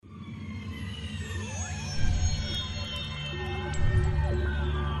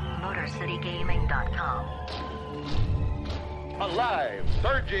MotorCityGaming.com. Alive,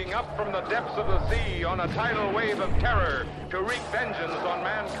 surging up from the depths of the sea on a tidal wave of terror to wreak vengeance on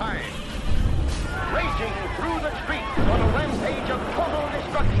mankind. Raging through the streets on a rampage of total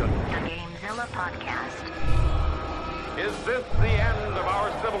destruction. The Gamezilla Podcast. Is this the end of our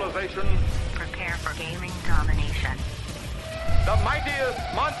civilization? Prepare for gaming domination. The mightiest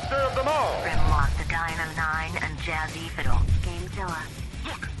monster of them all. Grimlock the Dino 9 and Jazzy Fiddle. Gamezilla.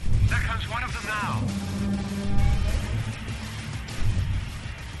 Look, there comes one of them now.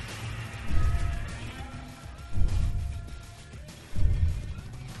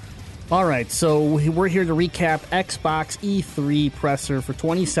 All right, so we're here to recap Xbox E3 presser for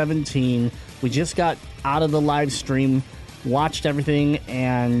 2017. We just got out of the live stream, watched everything,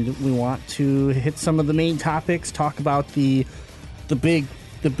 and we want to hit some of the main topics, talk about the big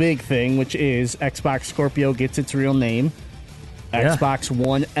thing, which is Xbox Scorpio gets its real name, Yeah. Xbox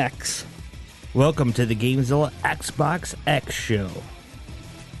One X. Welcome to the Gamezilla Xbox X Show.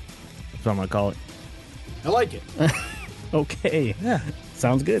 That's what I'm going to call it. I like it. Okay, Yeah.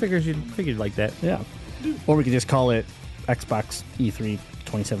 sounds good. Figured like that. Yeah, or we could just call it Xbox E3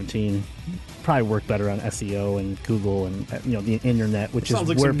 2017. Probably work better on SEO and Google and the internet, which is Sounds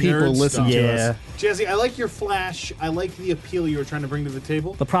like where some people nerd listen stuff. to Yeah. us. Jazzy, I like your flash. I like the appeal you were trying to bring to the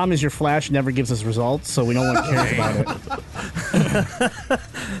table. The problem is your Flash never gives us results, so we no one cares about it.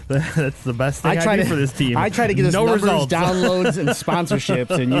 That's the best thing I do for this team. I try to get us no numbers, results. downloads, and sponsorships,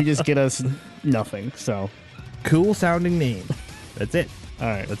 and you just get us nothing. So, Cool sounding name. That's it. all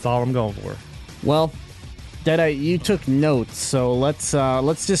right. That's all I'm going for. Well, Deadeye, you took notes, so let's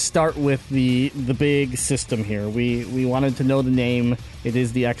just start with the big system here. We wanted to know the name. It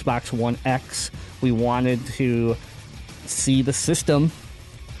is the Xbox One X. We wanted to see the system,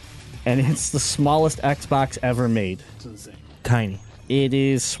 and it's the smallest Xbox ever made. It's insane. Tiny. It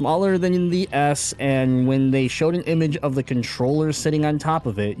is smaller than the S, and when they showed an image of the controller sitting on top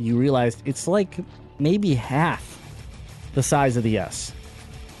of it, you realized it's like maybe half the size of the S.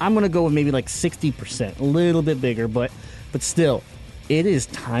 I'm going to go with maybe like 60%, a little bit bigger, but still, it is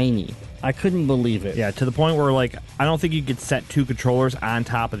tiny. I couldn't believe it. Yeah, to the point where, like, I don't think you could set two controllers on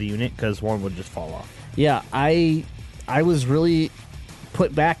top of the unit because one would just fall off. Yeah, I was really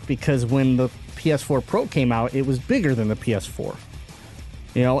put back because when the PS4 Pro came out, it was bigger than the PS4.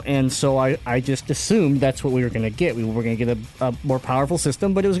 And so I just assumed that's what we were going to get. We were going to get a more powerful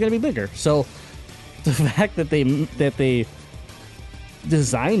system, but it was going to be bigger. So the fact that they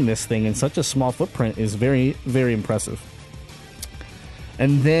designed this thing in such a small footprint is very, very impressive.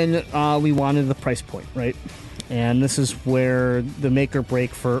 And then we wanted the price point, right? And this is where the make or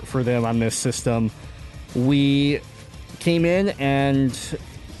break for them on this system. We came in and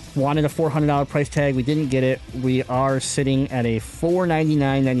wanted a $400 price tag. We didn't get it. We are sitting at a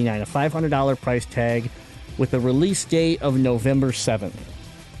 $499.99, a $500 price tag with a release date of November 7th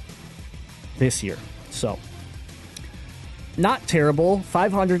this year. So, not terrible.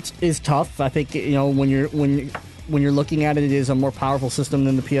 500 is tough. I think when you're looking at it, it is a more powerful system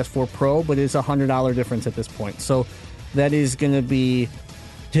than the PS4 Pro, but it's a $100 difference at this point. So that is going to be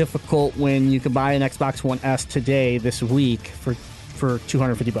difficult when you could buy an Xbox One S today, this week, for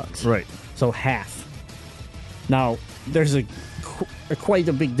 $250. Right. So half. Now there's quite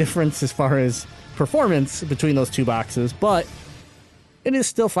a big difference as far as performance between those two boxes, but it is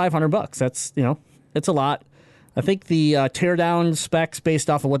still $500. That's it's a lot. I think the teardown specs, based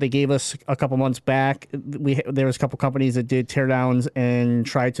off of what they gave us a couple months back, there was a couple companies that did teardowns and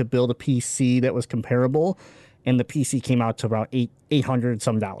tried to build a PC that was comparable, and the PC came out to about $800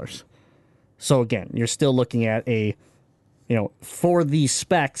 some dollars. So again, you're still looking at for these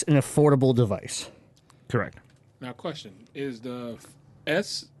specs, an affordable device. Correct. Now, question: is the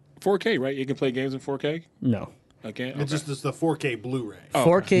S 4K, right? You can play games in 4K. No, Okay. It's just the 4K Blu-ray.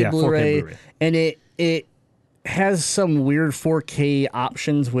 4K Yeah, 4K Blu-ray, Blu-ray. and it has some weird 4K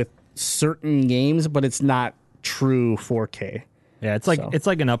options with certain games, but it's not true 4K. Yeah, it's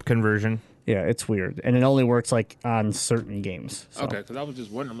like an up conversion. Yeah, it's weird, and it only works like on certain games. So. Okay, because I was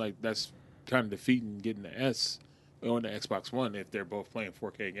just wondering, like, that's kind of defeating getting the S on the Xbox One if they're both playing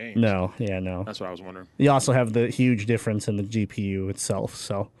 4K games. No. That's what I was wondering. You also have the huge difference in the GPU itself.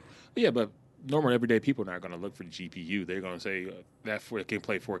 So Yeah, but normal everyday people are not going to look for the GPU. They're going to say that can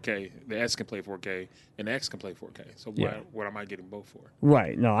play 4K, the S can play 4K, and the X can play 4K. So what am I getting both for?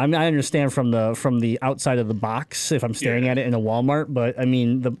 right, no, I understand from the outside of the box if I'm staring at it in a Walmart, but I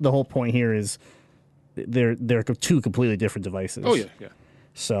mean the whole point here is they're two completely different devices. Oh yeah.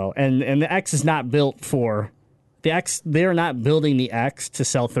 So and the X is not built for the X. They're not building the X to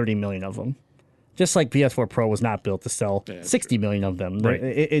sell 30 million of them. Just like PS4 Pro was not built to sell 60 million of them. Right.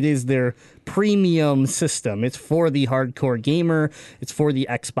 It is their premium system. It's for the hardcore gamer. It's for the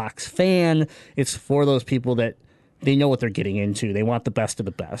Xbox fan. It's for those people that they know what they're getting into. They want the best of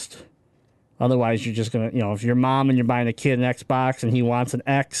the best. Otherwise, you're just going to, if you're mom and you're buying a kid an Xbox and he wants an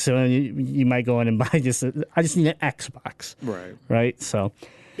X, so you might go in and buy I just need an Xbox. Right. Right? So,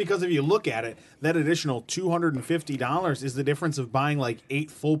 Because if you look at it, that additional $250 is the difference of buying like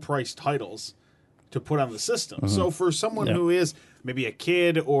 8 full-price titles to put on the system. So for someone who is maybe a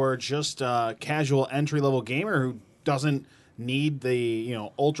kid or just a casual entry-level gamer who doesn't need the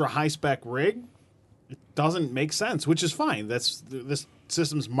ultra high-spec rig, it doesn't make sense, which is fine. This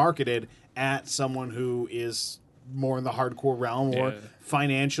system's marketed at someone who is more in the hardcore realm or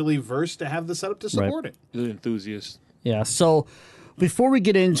financially versed to have the setup to support it. The enthusiast. yeah. So, before we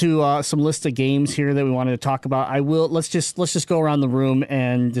get into some list of games here that we wanted to talk about, let's just go around the room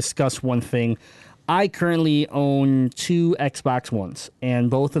and discuss one thing. I currently own 2 Xbox Ones, and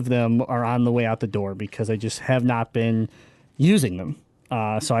both of them are on the way out the door because I just have not been using them.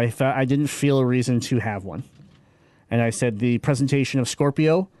 So I didn't feel a reason to have one. And I said the presentation of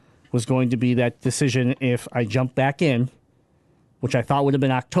Scorpio was going to be that decision if I jump back in, which I thought would have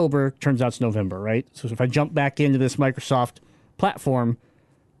been October, turns out it's November, right? So if I jump back into this Microsoft platform,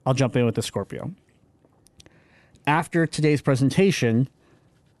 I'll jump in with the Scorpio. After today's presentation,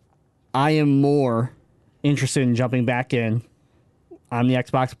 I am more interested in jumping back in on the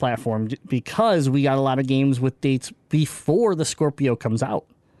Xbox platform because we got a lot of games with dates before the Scorpio comes out.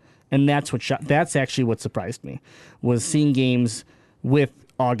 And that's actually what surprised me, was seeing games with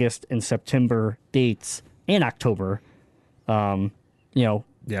August and September dates and October,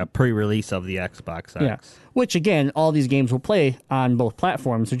 Yeah, pre-release of the Xbox X. Yeah, which again, all these games will play on both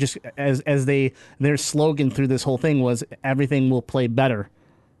platforms. So just as their slogan through this whole thing was everything will play better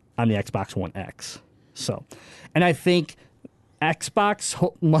on the Xbox One X. So, and I think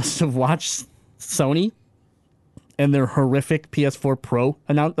Xbox must have watched Sony and their horrific PS4 Pro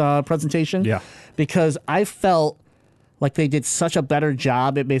presentation. Yeah, because I felt like they did such a better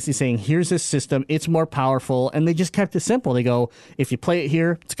job at basically saying, here's this system, it's more powerful, and they just kept it simple. They go, if you play it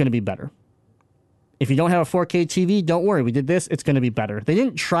here, it's going to be better. If you don't have a 4K TV, don't worry, we did this, it's going to be better. They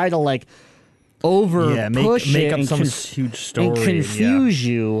didn't try to like push make it up and some huge story and confuse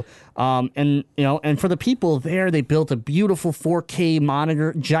you. And for the people there, they built a beautiful 4K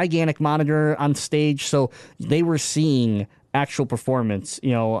monitor, gigantic monitor on stage, so they were seeing actual performance,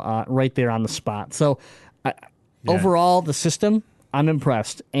 right there on the spot. So overall, the system, I'm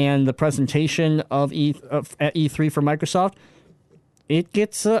impressed, and the presentation of at E3 for Microsoft, it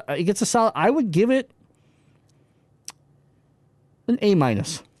gets a solid. I would give it an A-.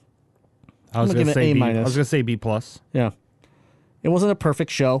 I was going to say B. I was going to say B+. Yeah. It wasn't a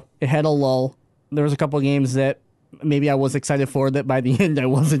perfect show. It had a lull. There was a couple of games that maybe I was excited for that by the end I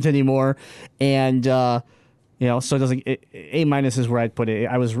wasn't anymore. And so it doesn't. A- is where I'd put it.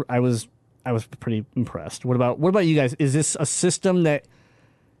 I was pretty impressed. What about you guys? Is this a system that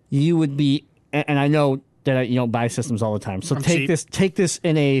you would be? And I know that you don't buy systems all the time. So take this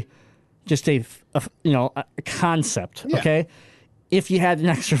in a concept. Yeah. Okay. If you had an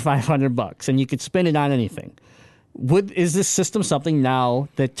extra $500 and you could spend it on anything, is this system something now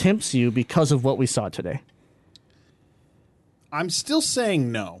that tempts you because of what we saw today? I'm still saying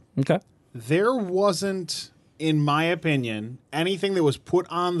no. Okay. There wasn't, in my opinion, anything that was put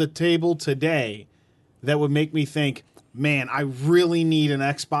on the table today that would make me think, man, I really need an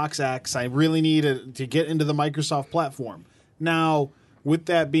Xbox X. I really need to get into the Microsoft platform. Now, with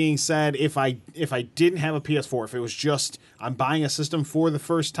that being said, if I didn't have a PS4, if it was just I'm buying a system for the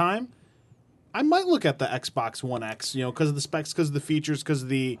first time, I might look at the Xbox One X, because of the specs, because of the features, because of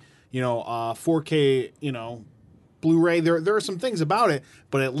the 4K, Blu-ray. There are some things about it,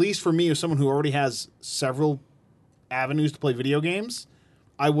 but at least for me, as someone who already has several avenues to play video games,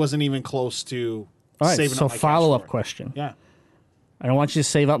 I wasn't even close to saving up my cash. So follow-up question. Yeah. I don't want you to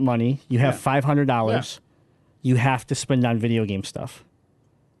save up money. You have $500. Yeah. You have to spend on video game stuff.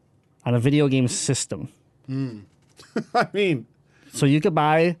 On a video game system. I mean, so you could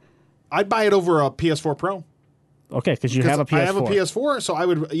buy. I'd buy it over a PS4 Pro. Okay, because you have a PS4. I have a PS4, so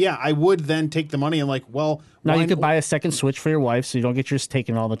I would then take the money and now you could buy a second Switch for your wife, so you don't get yours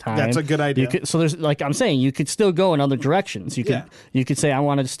taken all the time. That's a good idea. So there's, like I'm saying, you could still go in other directions. You could say, I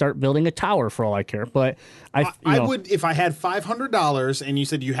want to start building a tower for all I care. But I would, if I had $500 and you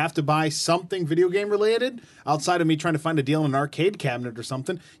said you have to buy something video game related outside of me trying to find a deal in an arcade cabinet or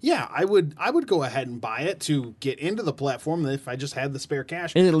something. Yeah, I would go ahead and buy it to get into the platform if I just had the spare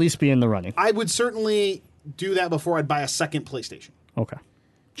cash. It'd at least be in the running. I would certainly do that before I'd buy a second PlayStation. Okay.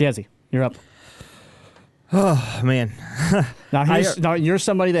 Jazzy, you're up. Oh, man. Now you're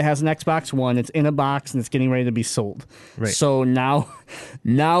somebody that has an Xbox One. It's in a box and it's getting ready to be sold. Right. So now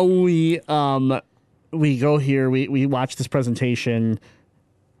we go here. We watch this presentation.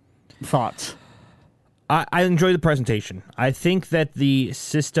 Thoughts? I enjoy the presentation. I think that the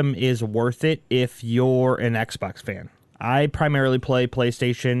system is worth it if you're an Xbox fan. I primarily play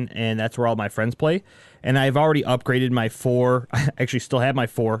PlayStation, and that's where all my friends play. And I've already upgraded my 4. I actually still have my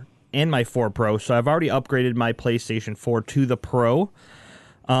 4 and my 4 Pro, so I've already upgraded my PlayStation 4 to the Pro.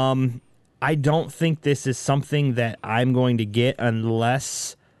 I don't think this is something that I'm going to get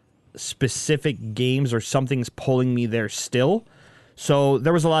unless specific games or something's pulling me there still. So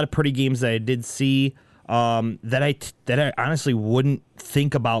there was a lot of pretty games that I did see that I honestly wouldn't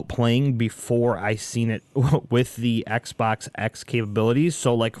think about playing before I seen it with the Xbox X capabilities.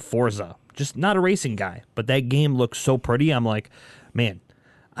 So like Forza, just not a racing guy, but that game looks so pretty. I'm like, man,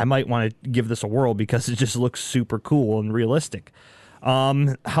 I might want to give this a whirl because it just looks super cool and realistic.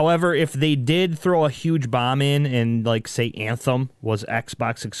 However, if they did throw a huge bomb in and like say Anthem was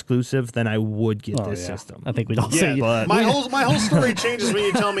Xbox exclusive, then I would get this system. I think we'd all Yeah, say but my whole story changes when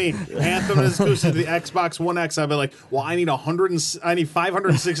you tell me Anthem is exclusive to the Xbox One X. I'll be like, well, I need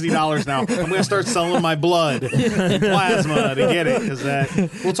 $560 now. I'm gonna start selling my blood and plasma to get it because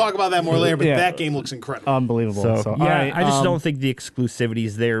we'll talk about that more later. But that game looks incredible. Unbelievable. So, Yeah, all right, I just don't think the exclusivity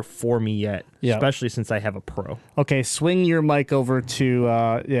is there for me yet, especially since I have a Pro. Okay, swing your mic over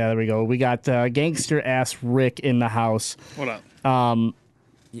to there we go. We got gangster ass Rick in the house. What up?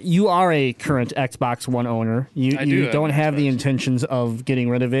 You are a current Xbox One owner. You don't have the intentions of getting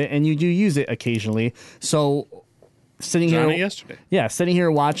rid of it, and you do use it occasionally. So sitting yesterday. Yeah, sitting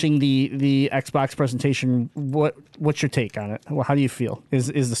here watching the Xbox presentation, what's your take on it? Well, how do you feel? Is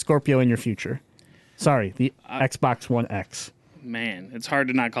the Scorpio in your future? Sorry, the Xbox One X. Man, it's hard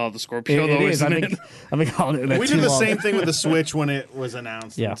to not call it the Scorpio, It though, is. isn't it? I've been calling it that We too did the long. same thing with the Switch when it was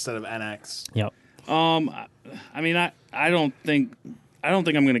announced instead of NX. Yep. I mean, I don't think I'm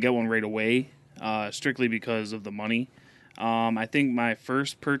going to get one right away, strictly because of the money. I think my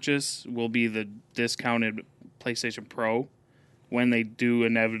first purchase will be the discounted PlayStation Pro when they do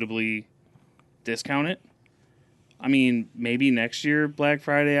inevitably discount it. I mean, maybe next year, Black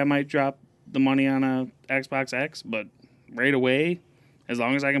Friday, I might drop the money on a Xbox X, but right away, as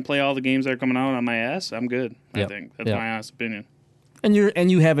long as I can play all the games that are coming out on my S, I'm good. I think that's my honest opinion. And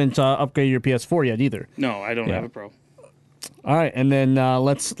you haven't upgraded your PS4 yet either. No, I don't have a Pro. All right, and then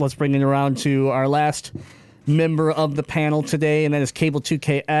let's bring it around to our last member of the panel today, and that is Cable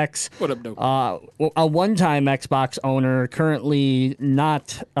 2KX. What up, dope? A one-time Xbox owner, currently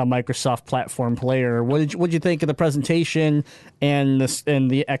not a Microsoft platform player. What'd you think of the presentation and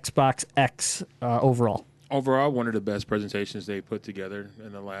the Xbox X overall? Overall, one of the best presentations they put together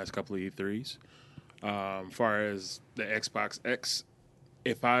in the last couple of E3s. Far as the Xbox X,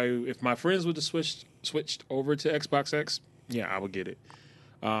 if my friends would have switched over to Xbox X, I would get it.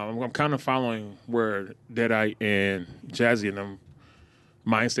 I'm kind of following where Deadeye and Jazzy and them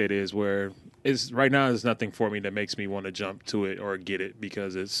mind state is, where right now there's nothing for me that makes me want to jump to it or get it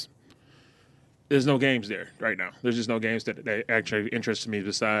because there's no games there right now. There's just no games that actually interest me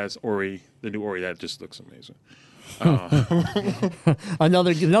besides Ori, the new Ori. That just looks amazing.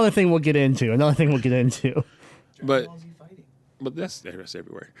 Another thing we'll get into. But that's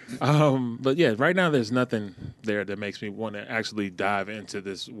everywhere. But yeah, right now there's nothing there that makes me want to actually dive into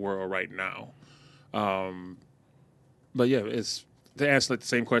this world right now. But yeah, it's to answer the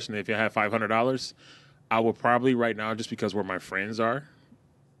same question. If you have $500, I would probably right now, just because where my friends are,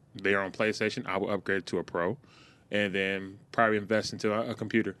 they're on PlayStation, I will upgrade to a Pro, and then probably invest into a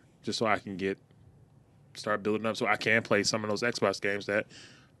computer just so I can start building up, so I can play some of those Xbox games that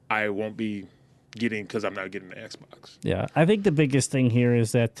I won't be getting because I'm not getting the Xbox. Yeah, I think the biggest thing here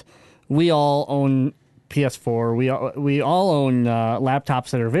is that we all own PS4. We all own laptops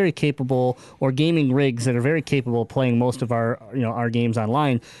that are very capable, or gaming rigs that are very capable of playing most of our games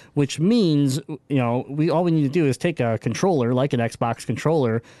online. Which means all we need to do is take a controller like an Xbox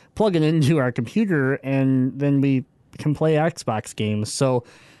controller, plug it into our computer, and then we can play Xbox games. So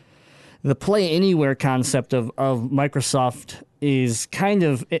the Play Anywhere concept of Microsoft is kind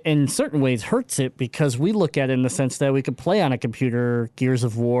of, in certain ways, hurts it, because we look at it in the sense that we could play on a computer Gears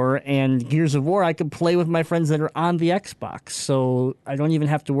of War, and Gears of War I could play with my friends that are on the Xbox. So I don't even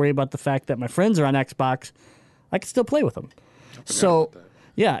have to worry about the fact that my friends are on Xbox. I can still play with them. So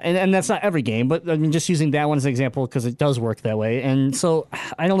yeah, and that's not every game, but I mean, just using that one as an example because it does work that way. And so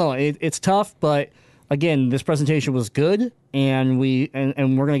I don't know, it's tough, but again, this presentation was good, and we're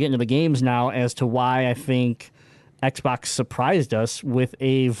going to get into the games now as to why I think Xbox surprised us with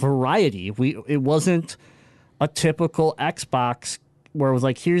a variety. It wasn't a typical Xbox where it was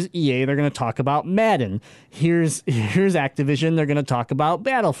like, here's EA, they're going to talk about Madden. Here's Activision, they're going to talk about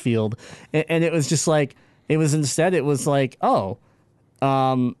Battlefield. And it was just like, it was like, oh,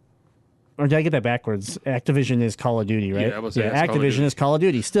 or did I get that backwards? Activision is Call of Duty, right? Yeah, I would say that's Call of Activision Duty. is Call of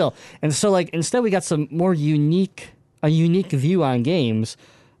Duty still. And so like, instead we got some more unique view on games.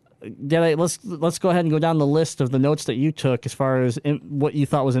 Let's go ahead and go down the list of the notes that you took as far as what you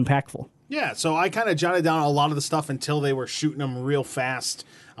thought was impactful. Yeah, so I kind of jotted down a lot of the stuff until they were shooting them real fast.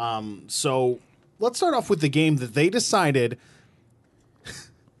 So let's start off with the game that they decided.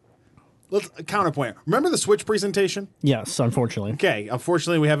 Let's counterpoint. Remember the Switch presentation? Yes, unfortunately. Okay,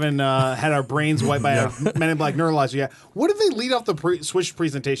 unfortunately, we haven't had our brains wiped by a Men in Black neuralizer yet. What did they lead off the Switch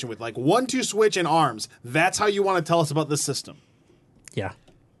presentation with? Like 1-2 switch and arms. That's how you want to tell us about this system. Yeah,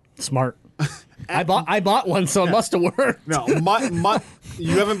 smart. I bought one, so it must have worked. No,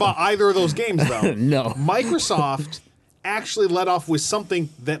 you haven't bought either of those games, though. No. Microsoft actually led off with something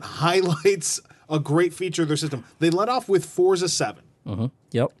that highlights a great feature of their system. They led off with Forza 7.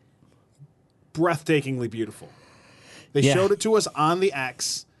 Yep. Breathtakingly beautiful. They Yeah. showed it to us on the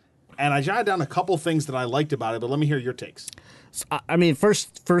X, and I jotted down a couple things that I liked about it, but let me hear your takes. I mean,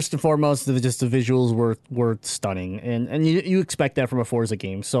 first and foremost, the visuals were stunning, and you expect that from a Forza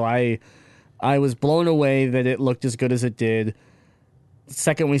game. So I was blown away that it looked as good as it did. The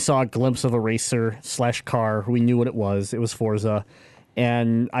second we saw a glimpse of a racer / car, we knew what it was. It was Forza,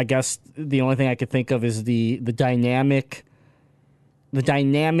 and I guess the only thing I could think of is the dynamic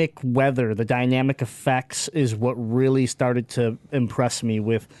weather, the dynamic effects is what really started to impress me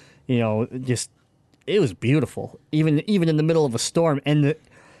with, just. It was beautiful, even in the middle of a storm. And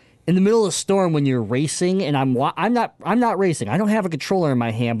in the middle of a storm, when you're racing, and I'm not racing. I don't have a controller in my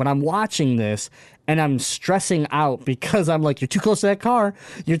hand, but I'm watching this, and I'm stressing out because I'm like, you're too close to that car.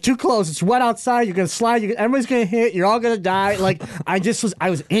 You're too close. It's wet outside. You're gonna slide. Everybody's gonna hit. You're all gonna die. Like I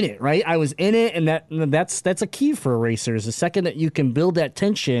was in it, right? I was in it, and that's a key for racers. The second that you can build that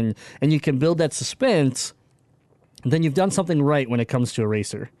tension and you can build that suspense, then you've done something right when it comes to a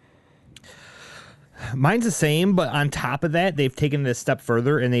racer. Mine's the same, but on top of that, they've taken it a step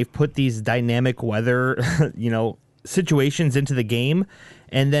further and they've put these dynamic weather, situations into the game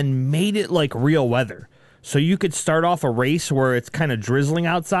and then made it like real weather. So you could start off a race where it's kind of drizzling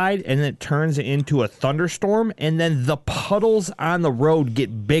outside and then it turns into a thunderstorm and then the puddles on the road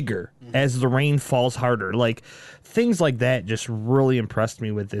get bigger as the rain falls harder. Like things like that just really impressed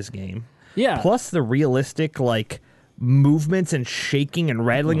me with this game. Yeah. Plus the realistic movements and shaking and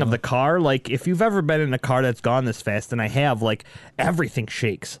rattling of the car. Like if you've ever been in a car that's gone this fast, and I have, like everything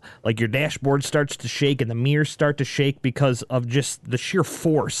shakes. Like your dashboard starts to shake and the mirrors start to shake because of just the sheer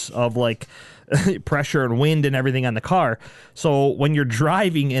force of like pressure and wind and everything on the car. So when you're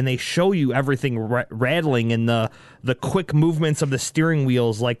driving and they show you everything rattling and the quick movements of the steering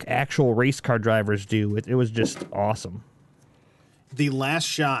wheels like actual race car drivers do, it was just awesome. The last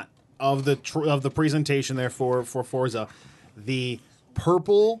shot of the presentation there for Forza, the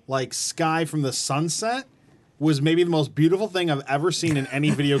purple like sky from the sunset was maybe the most beautiful thing I've ever seen in any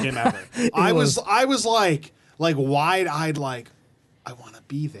video game ever. I was like wide-eyed, like I want to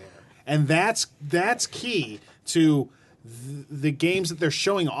be there, and that's key to the games that they're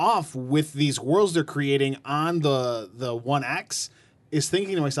showing off with these worlds they're creating on the One X. Is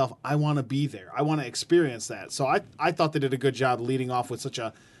thinking to myself, I want to be there. I want to experience that. So I thought they did a good job leading off with such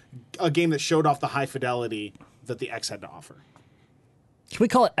a game that showed off the high fidelity that the X had to offer. Can we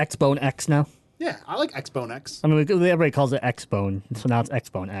call it Xbone X now? Yeah, I like Xbone X. I mean, everybody calls it Xbone, so now it's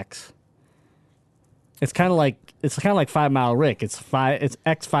Xbone X. It's kind of like 5 Mile Rick. It's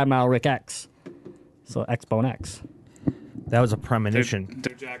X 5 Mile Rick X. So Xbone X. That was a premonition.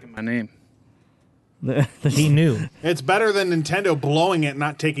 They're jacking my name. He knew. It's better than Nintendo blowing it and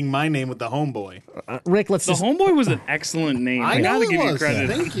not taking my name with the Homeboy. Rick, let's The just Homeboy was an excellent name. I know gotta it give you was. credit.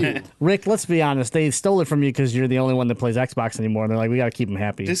 Thank you. Rick, let's be honest. They stole it from you because you're the only one that plays Xbox anymore. And they're like, we got to keep him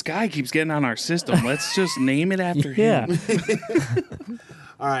happy. This guy keeps getting on our system. Let's just name it after yeah. him.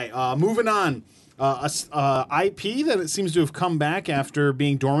 All right, moving on. IP that it seems to have come back after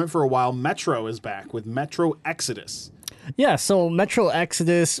being dormant for a while. Metro is back with Metro Exodus. Yeah, so Metro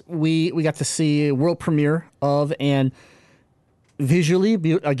Exodus, we got to see a world premiere of, and visually,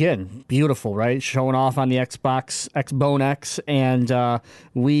 again, beautiful, right? Showing off on the Xbone X, and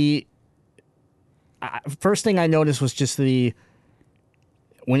first thing I noticed was just when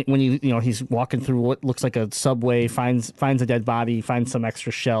he's walking through what looks like a subway, finds a dead body, finds some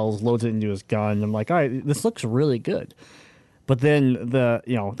extra shells, loads it into his gun. I'm like, all right, this looks really good. But then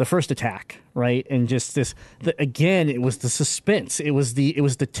the first attack, right, and just again, it was the suspense. It was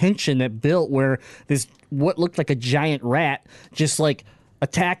the tension that built where this what looked like a giant rat just like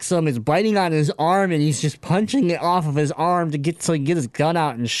attacks him, is biting on his arm, and he's just punching it off of his arm so he can get his gun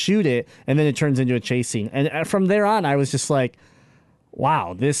out and shoot it, and then it turns into a chase scene. And from there on, I was just like,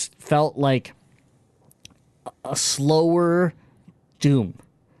 wow, this felt like a slower Doom.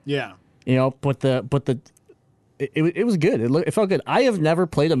 Yeah. But it was good. It felt good. I have never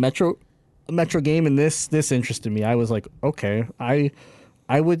played a Metro game, and this interested me. I was like, okay,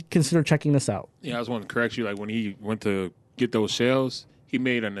 I would consider checking this out. Yeah, I was wanting to correct you. Like when he went to get those shells, he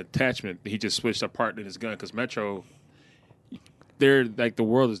made an attachment. He just switched a part in his gun because Metro, they're like the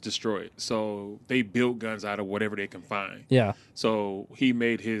world is destroyed, so they build guns out of whatever they can find. Yeah. So he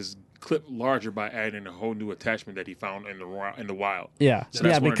made his clip larger by adding a whole new attachment that he found in the wild. Yeah, So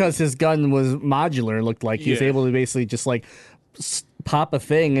that's because his gun was modular. It looked like he was Yeah. able to basically just like pop a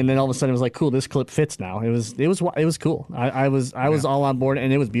thing, and then all of a sudden it was like, cool, this clip fits now. It was cool. I was all on board,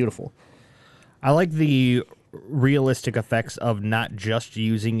 and it was beautiful. I like the realistic effects of not just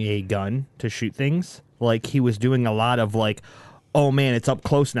using a gun to shoot things. Like he was doing a lot of like, oh man, it's up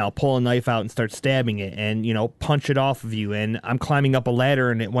close now, pull a knife out and start stabbing it and, punch it off of you. And I'm climbing up a ladder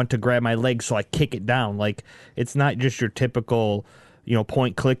and it went to grab my leg, so I kick it down. Like, it's not just your typical,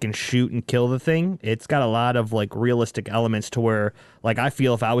 point, click, and shoot and kill the thing. It's got a lot of, like, realistic elements to where, like, I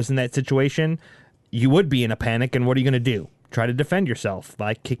feel if I was in that situation, you would be in a panic, and what are you going to do? Try to defend yourself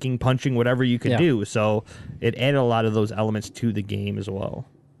by kicking, punching, whatever you could do. So it added a lot of those elements to the game as well.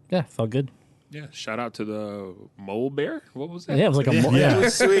 Yeah, felt good. Yeah, shout out to the mole bear. What was that? Yeah, it was like a It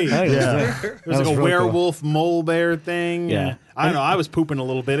was sweet. I think it was- It was like was a really cool. werewolf mole bear thing. Yeah. I don't know. I was pooping a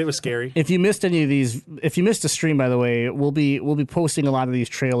little bit. It was scary. If you missed any of these, if you missed a stream, by the way, we'll be posting a lot of these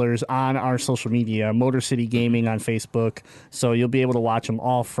trailers on our social media, Motor City Gaming on Facebook, so you'll be able to watch them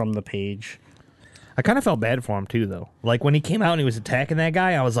all from the page. I kind of felt bad for him too, though. Like when he came out and he was attacking that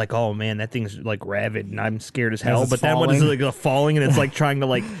guy, I was like, "Oh man, that thing's like rabid," and I'm scared as hell. it's But then when it's falling. like falling and it's like trying to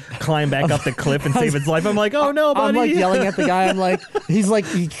like climb back up the cliff and save its life, I'm like, "Oh no, buddy!" I'm like yelling at the guy. I'm like,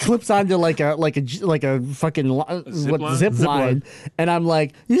 he clips onto like a fucking zip line, and I'm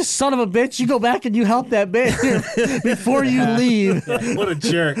like, you son of a bitch, you go back and you help that bear before you leave. What a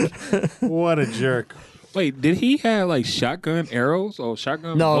jerk. What a jerk. Wait, did he have like shotgun arrows or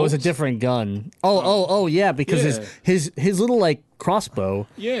shotgun? No, it was a bolts? different gun. Oh, yeah, because Yeah. his little like crossbow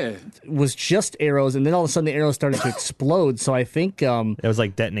Yeah, was just arrows, and then all of a sudden the arrows started to explode. So I think It was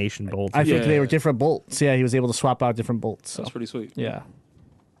like detonation bolts. I think Yeah. they were different bolts. Yeah, he was able to swap out different bolts. So. that's pretty sweet. Yeah.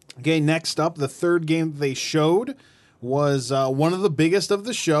 Okay, next up, the third game they showed was one of the biggest of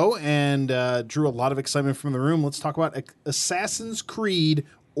the show and drew a lot of excitement from the room. Let's talk about Assassin's Creed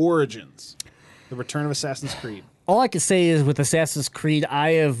Origins, the return of Assassin's Creed. All I can say is with Assassin's Creed,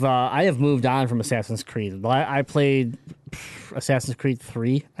 I have moved on from Assassin's Creed. I played Assassin's Creed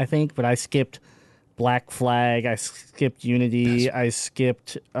 3, I think, but I skipped Black Flag, I skipped Unity, I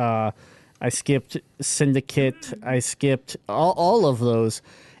skipped Syndicate, I skipped all of those.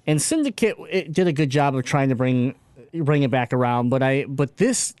 And Syndicate it did a good job of trying to bring it back around, but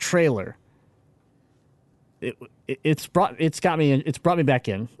this trailer it's brought me back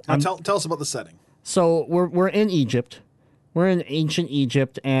in. Now, tell us about the setting. So we're in Egypt. We're in ancient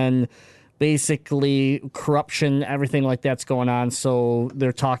Egypt, and basically corruption, everything like that's going on. So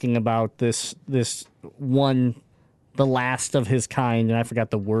they're talking about this one, the last of his kind, and I forgot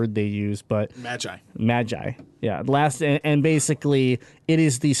the word they use, but Magi. Yeah, last, and basically it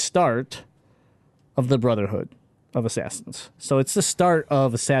is the start of the Brotherhood of Assassins. So it's the start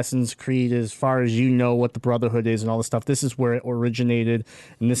of Assassin's Creed as far as you know what the Brotherhood is and all this stuff. This is where it originated,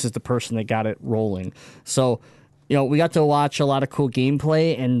 and this is the person that got it rolling. So, we got to watch a lot of cool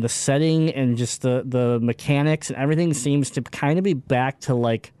gameplay, and the setting and just the mechanics and everything seems to kind of be back to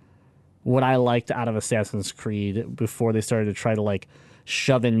like what I liked out of Assassin's Creed before they started to try to like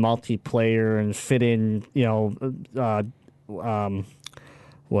shove in multiplayer and fit in,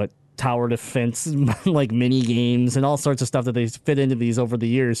 tower defense like mini games and all sorts of stuff that they fit into these over the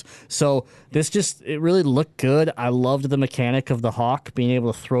years. So it really looked good. I loved the mechanic of the hawk, being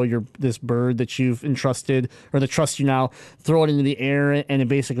able to throw this bird that you've entrusted or that trusts you now, throw it into the air, and it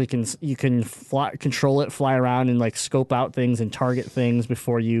basically you can control it, fly around and like scope out things and target things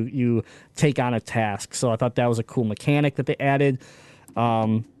before you take on a task. So I thought that was a cool mechanic that they added.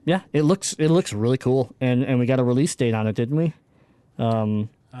 It looks really cool, and we got a release date on it, didn't we?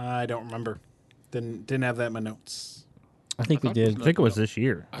 I don't remember. Didn't have that in my notes. I think we did. I think it was this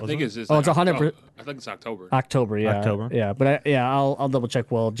year. I think it's just. Oh, it's 100%. I think it's October. October, yeah. October. Yeah, but I'll double check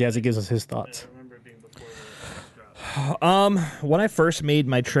while Jazzy gives us his thoughts. I remember it being before the When I first made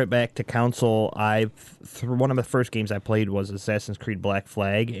my trip back to console, one of the first games I played was Assassin's Creed Black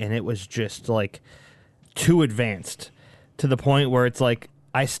Flag, and it was just like too advanced to the point where it's like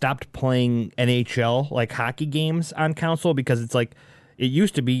I stopped playing NHL, like hockey games on console, because it's like it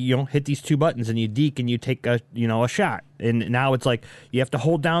used to be, hit these two buttons and you deke and you take a shot. And now it's like you have to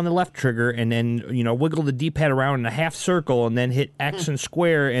hold down the left trigger and then, wiggle the D-pad around in a half circle and then hit X and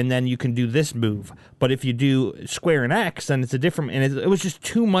square and then you can do this move. But if you do square and X, then it's a different, and it was just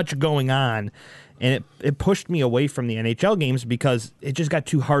too much going on. And it pushed me away from the NHL games because it just got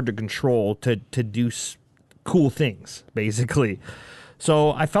too hard to control to do cool things, basically.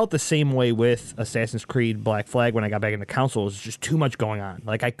 So I felt the same way with Assassin's Creed Black Flag when I got back into console. It was just too much going on.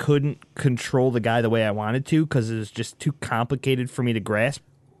 Like, I couldn't control the guy the way I wanted to because it was just too complicated for me to grasp,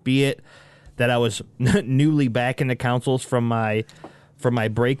 be it that I was newly back into consoles from my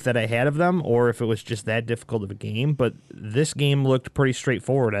break that I had of them, or if it was just that difficult of a game. But this game looked pretty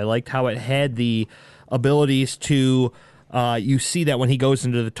straightforward. I liked how it had the abilities to, you see that when he goes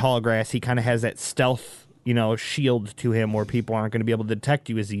into the tall grass, he kind of has that stealth shield to him where people aren't going to be able to detect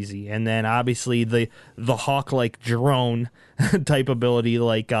you as easy. And then obviously the Hawk-like drone type ability,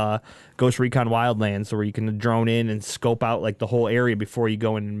 like Ghost Recon Wildlands, where you can drone in and scope out like the whole area before you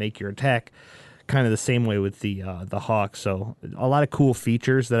go in and make your attack. Kind of the same way with the Hawk. So a lot of cool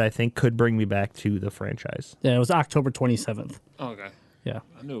features that I think could bring me back to the franchise. Yeah, it was October 27th. Oh, okay. Yeah.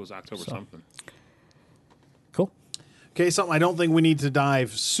 I knew it was October something. Cool. Okay, something I don't think we need to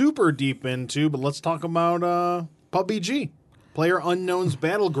dive super deep into, but let's talk about PUBG. PlayerUnknown's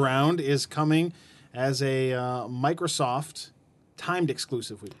Battleground is coming as a Microsoft timed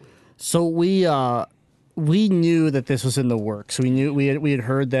exclusive, we believe. So we knew that this was in the works. We knew we had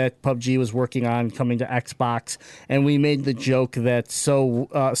heard that PUBG was working on coming to Xbox, and we made the joke that so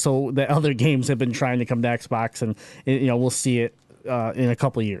that other games have been trying to come to Xbox, and we'll see it in a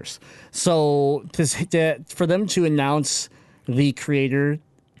couple of years. So for them to announce the creator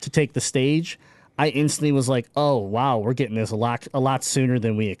to take the stage, I instantly was like, "Oh wow, we're getting this a lot sooner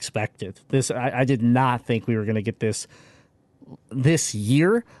than we expected." I did not think we were going to get this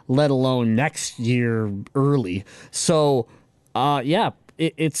year, let alone next year early. So,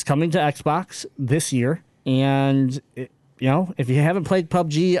 it's coming to Xbox this year, and if you haven't played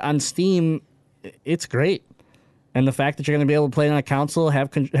PUBG on Steam, it's great. And the fact that you're going to be able to play it on a console,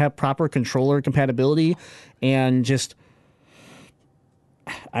 have proper controller compatibility, and just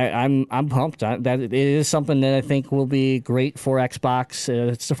I'm pumped. That it is something that I think will be great for Xbox.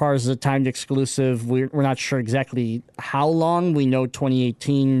 As far as the timed exclusive, we're not sure exactly how long. We know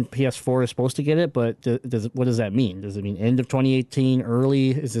 2018 PS4 is supposed to get it, but what does that mean? Does it mean end of 2018, early?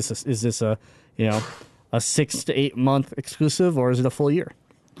 Is this a 6 to 8 month exclusive, or is it a full year?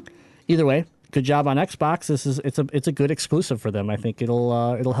 Either way, good job on Xbox. It's a good exclusive for them. I think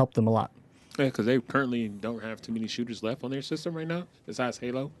it'll help them a lot. Yeah, because they currently don't have too many shooters left on their system right now, besides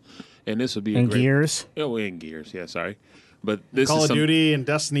Halo, and this would be and Gears. Oh, and Gears, yeah, sorry, but this Call is of Duty and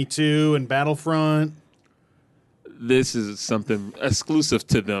Destiny 2 and Battlefront. This is something exclusive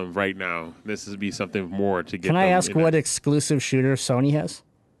to them right now. This would be something more to get. Can I ask what exclusive shooter Sony has?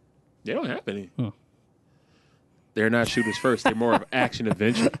 They don't have any. They're not shooters first. They're more of action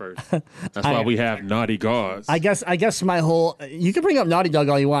adventure first. That's why we have Naughty Gods. I guess my whole, you can bring up Naughty Dog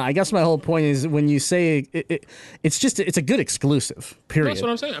all you want. I guess my whole point is when you say it's a good exclusive. Period. That's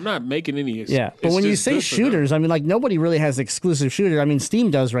what I'm saying. I'm not making any. Yeah, but when you say shooters, I mean, like, nobody really has exclusive shooter. I mean, Steam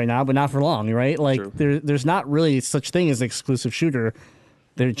does right now, but not for long, right? Like there's not really such thing as an exclusive shooter.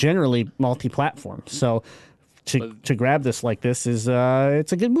 They're generally multi-platform. So to grab this like this is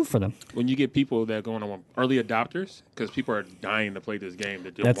it's a good move for them. When you get people that are going on early adopters, because people are dying to play this game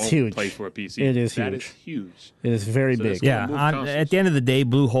that That's won't huge. play for a PC. It is That huge. is huge. It is very big. Yeah, at the end of the day,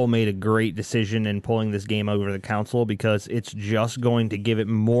 Bluehole made a great decision in pulling this game over the console because it's just going to give it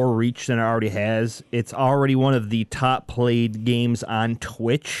more reach than it already has. It's already one of the top played games on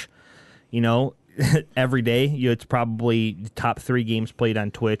Twitch. Every day, it's probably top 3 games played on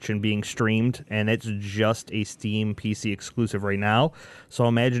Twitch and being streamed, and it's just a Steam PC exclusive right now. So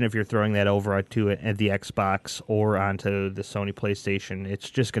imagine if you're throwing that over to it at the Xbox or onto the Sony PlayStation. It's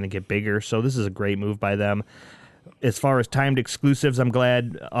just going to get bigger. So this is a great move by them. As far as timed exclusives, I'm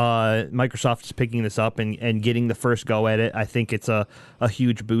glad Microsoft is picking this up and getting the first go at it. I think it's a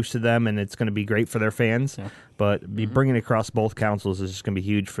huge boost to them, and it's going to be great for their fans. Yeah. But bringing it across both consoles is just going to be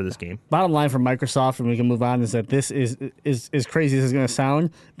huge for this game. Bottom line for Microsoft, and we can move on, is that this is as crazy as it's going to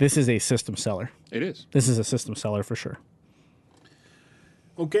sound, this is a system seller. It is. This is a system seller for sure.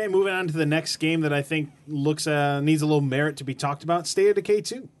 Okay, moving on to the next game that I think looks needs a little merit to be talked about. State of Decay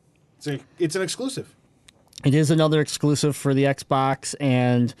 2. It's an exclusive. It is another exclusive for the Xbox,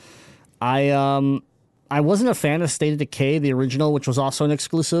 and I wasn't a fan of State of Decay, the original, which was also an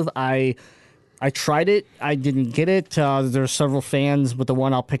exclusive. I tried it. I didn't get it. There's several fans, but the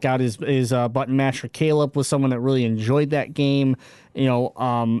one I'll pick out is Button Masher Caleb, was someone that really enjoyed that game,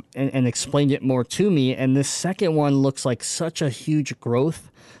 and explained it more to me. And this second one looks like such a huge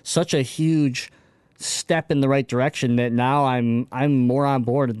growth, such a huge step in the right direction that now I'm more on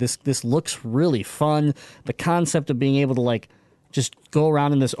board. This looks really fun. The concept of being able to like just go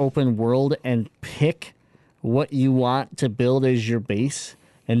around in this open world and pick what you want to build as your base,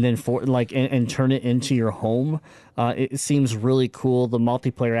 and then and turn it into your home. It seems really cool. The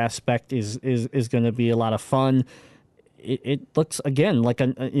multiplayer aspect is going to be a lot of fun. It looks again like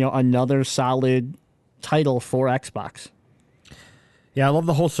another solid title for Xbox. Yeah, I love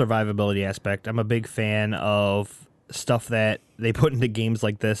the whole survivability aspect. I'm a big fan of stuff that they put into games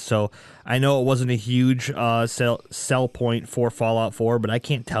like this. So I know it wasn't a huge sell point for Fallout 4, but I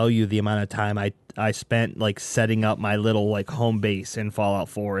can't tell you the amount of time I spent like setting up my little like home base in Fallout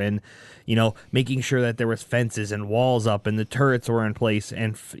 4 and making sure that there was fences and walls up and the turrets were in place,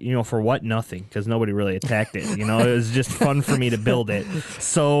 and for what? Nothing, because nobody really attacked it. It was just fun for me to build it.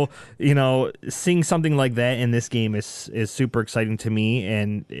 So seeing something like that in this game is super exciting to me,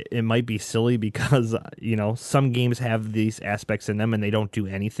 and it might be silly because some games have these aspects in them and they don't do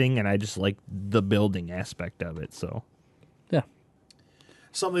anything, and I just like the building aspect of it. So yeah.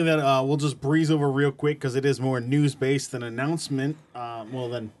 Something that we'll just breeze over real quick because it is more news-based than announcement.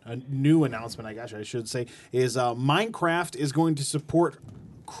 Than a new announcement, I guess I should say, is Minecraft is going to support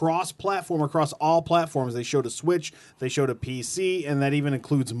cross-platform across all platforms. They showed a Switch, they showed a PC, and that even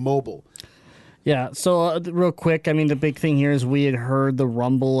includes mobile. Yeah, so real quick, I mean, the big thing here is we had heard the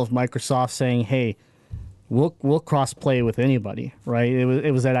rumble of Microsoft saying, hey, we'll cross-play with anybody, right?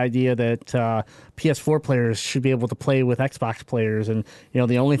 It was that idea that PS4 players should be able to play with Xbox players, and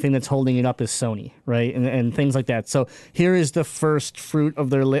the only thing that's holding it up is Sony, right? And things like that. So here is the first fruit of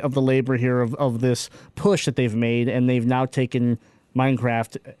the labor here of this push that they've made, and they've now taken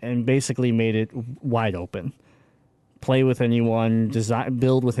Minecraft and basically made it wide open. Play with anyone,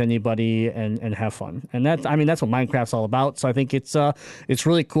 build with anybody, and have fun. And that's what Minecraft's all about. So I think it's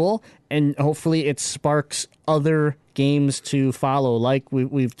really cool, and hopefully it sparks other games to follow. Like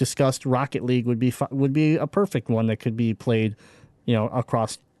we've discussed, Rocket League would be a perfect one that could be played,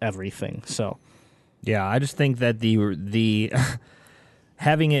 across everything. So yeah, I just think that the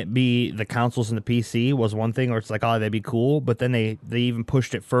having it be the consoles and the PC was one thing where it's like, oh, that'd be cool. But then they even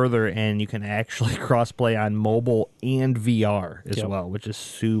pushed it further, and you can actually cross-play on mobile and VR as well, which is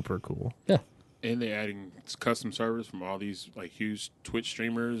super cool. Yeah. And they're adding custom servers from all these like huge Twitch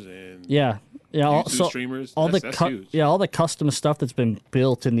streamers and YouTube streamers. All That's huge. all the custom stuff that's been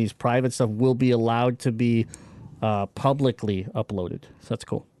built in these private stuff will be allowed to be publicly uploaded. So that's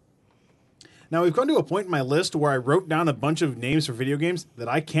cool. Now, we've come to a point in my list where I wrote down a bunch of names for video games that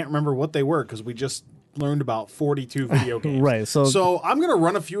I can't remember what they were because we just learned about 42 video games. Right. So I'm going to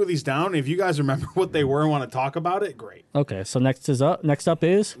run a few of these down. If you guys remember what they were and want to talk about it, great. Okay. So next up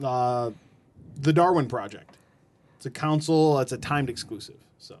is The Darwin Project. It's a console. It's a timed exclusive.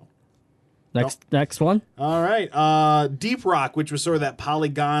 So next one. all right. Deep Rock, which was sort of that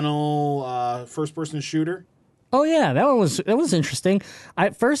polygonal first-person shooter. Oh yeah, that was interesting.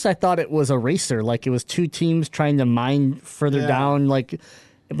 At first, I thought it was a racer, like it was two teams trying to mine further down.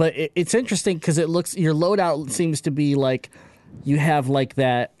 But it's interesting because it looks, your loadout seems to be like you have like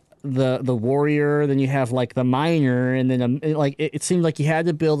that the warrior, then you have like the miner, and then it seemed like you had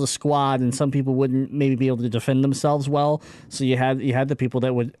to build a squad, and some people wouldn't maybe be able to defend themselves well. So you had the people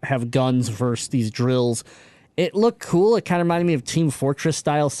that would have guns versus these drills. It looked cool. It kind of reminded me of Team Fortress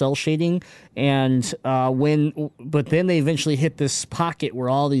style cell shading, but then they eventually hit this pocket where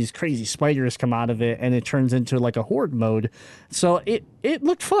all these crazy spiders come out of it, and it turns into like a horde mode. So it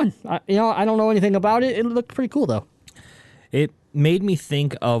looked fun. I don't know anything about it. It looked pretty cool though. It made me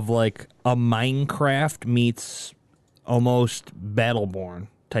think of like a Minecraft meets almost Battleborn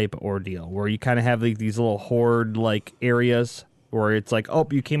type ordeal, where you kind of have like these little horde like areas where it's like, oh,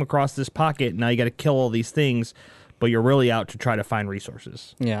 you came across this pocket, now you got to kill all these things, but you're really out to try to find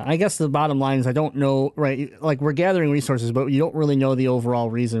resources. Yeah, I guess the bottom line is I don't know, right? Like, we're gathering resources, but you don't really know the overall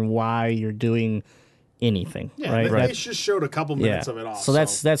reason why you're doing anything, Yeah, right? they just showed a couple minutes of it all. So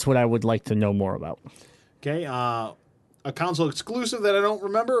that's what I would like to know more about. Okay, a console exclusive that I don't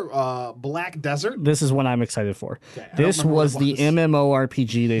remember, Black Desert. This is what I'm excited for. Okay, I This don't remember was what it the was.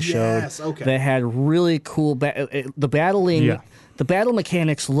 MMORPG they showed Yes, okay. that had really cool the battling. Yeah. the battle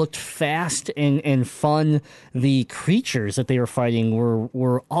mechanics looked fast and fun. The creatures that they were fighting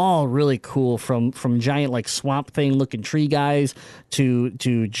were all really cool, from giant like swamp thing looking tree guys to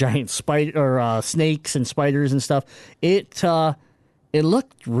giant spider or snakes and spiders and stuff. It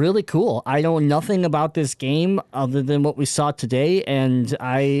looked really cool. I know nothing about this game other than what we saw today, and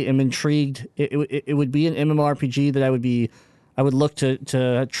I am intrigued. It would be an MMORPG that I would look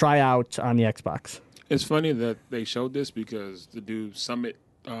to try out on the Xbox. It's funny that they showed this because the dude Summit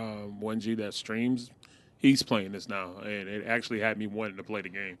 1G that streams, he's playing this now, and it actually had me wanting to play the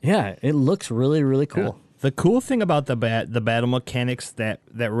game. Yeah, it looks really, really cool. Yeah. The cool thing about the battle mechanics that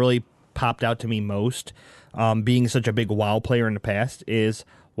really popped out to me most, being such a big WoW player in the past, is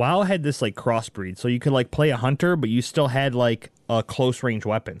WoW had this like crossbreed, so you could like play a hunter, but you still had like a close range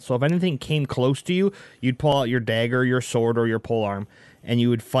weapon. So if anything came close to you, you'd pull out your dagger, your sword, or your polearm, and you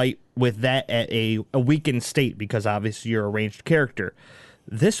would fight with that at a weakened state because obviously you're a ranged character.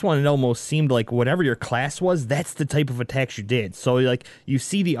 This one, it almost seemed like whatever your class was, that's the type of attacks you did. So, like, you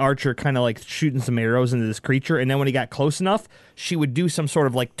see the archer kind of, like, shooting some arrows into this creature, and then when he got close enough, she would do some sort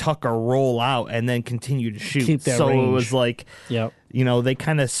of, like, tuck or roll out and then continue to shoot. Keep that so range. It was like, Yep. you know, they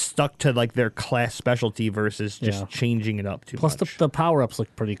kind of stuck to, like, their class specialty versus just changing it up too Plus, much. the power-ups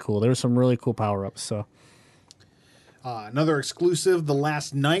looked pretty cool. There were some really cool power-ups, so... Another exclusive, The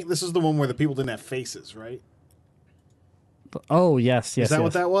Last Night. This is the one where the people didn't have faces, right? Oh, yes. Is that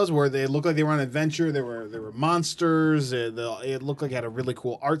what that was? Where they looked like they were on an adventure. There were monsters. It looked like it had a really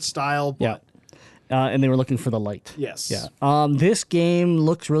cool art style. But and they were looking for the light. Yes. Yeah. This game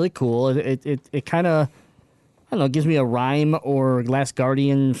looks really cool. It kind of, I don't know, gives me a Rime or Last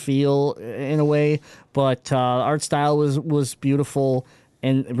Guardian feel in a way. But art style was beautiful.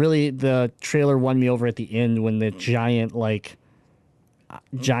 And really, the trailer won me over at the end when the giant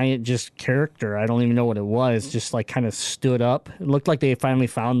just character, I don't even know what it was, just like kind of stood up. It looked like they finally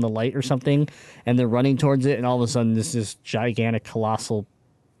found the light or something, and they're running towards it, and all of a sudden this gigantic colossal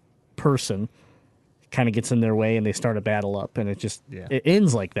person kind of gets in their way, and they start a battle up, and it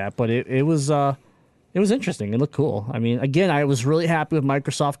ends like that. But it was interesting. It looked cool. I mean, again, I was really happy with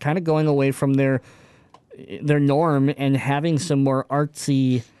Microsoft kind of going away from their norm and having some more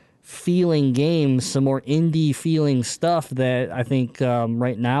artsy feeling games, some more indie feeling stuff that I think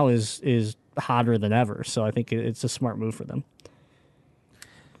right now is hotter than ever. So I think it's a smart move for them.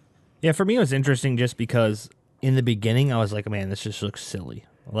 Yeah, for me it was interesting just because in the beginning I was like, man, this just looks silly.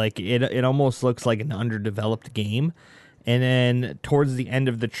 Like it almost looks like an underdeveloped game. And then towards the end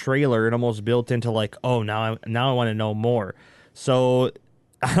of the trailer, it almost built into like, oh, now I want to know more. So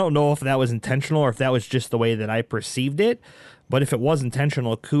I don't know if that was intentional or if that was just the way that I perceived it. But if it was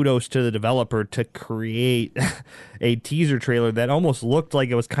intentional, kudos to the developer to create a teaser trailer that almost looked like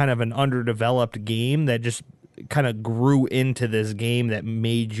it was kind of an underdeveloped game that just kind of grew into this game that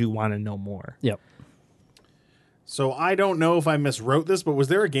made you want to know more. Yep. So I don't know if I miswrote this, but was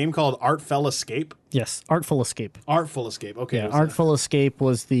there a game called Artful Escape? Yes, Artful Escape. Artful Escape. Okay. Yeah, Artful Escape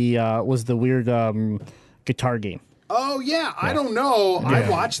was the weird guitar game. Oh yeah, I don't know. Yeah. I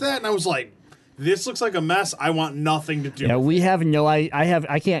watched that and I was like, this looks like a mess. I want nothing to do. Yeah, with we have no.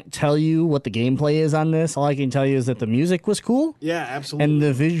 I can't tell you what the gameplay is on this. All I can tell you is that the music was cool. Yeah, absolutely. And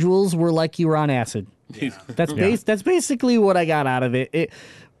the visuals were like you were on acid. Yeah. That's basically what I got out of it.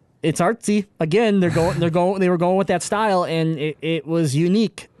 It's artsy. Again, they were going with that style, and it was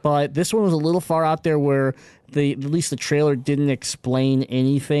unique. But this one was a little far out there, where at least the trailer didn't explain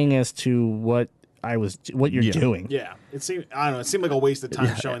anything as to what you're doing. Yeah, it seemed like a waste of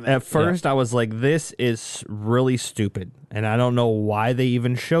time showing that. At first, I was like, "This is really stupid," and I don't know why they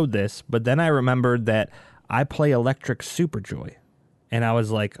even showed this. But then I remembered that I play Electric Superjoy, and I was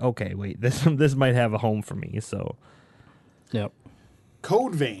like, "Okay, wait, this might have a home for me." So, yep.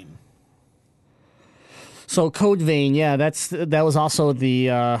 Code Vein. So Code Vein, yeah, that was also the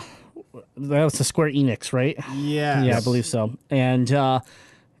Square Enix, right? Yeah, yeah, I believe so. And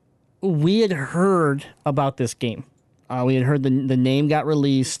we had heard about this game. We had heard the name got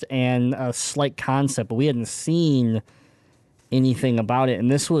released and a slight concept, but we hadn't seen anything about it.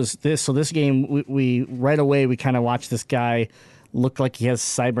 And this game, we right away we kind of watched this guy look like he has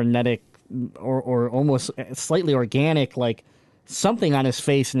cybernetic or almost slightly organic, like something on his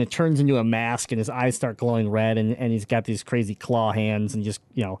face, and it turns into a mask, and his eyes start glowing red, and he's got these crazy claw hands, and just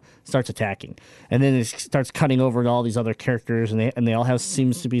starts attacking, and then it starts cutting over to all these other characters, and they all have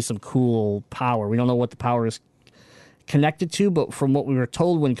seems to be some cool power. We don't know what the power is connected to, but from what we were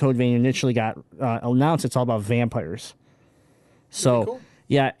told when Code Vein initially got announced, it's all about vampires. So cool.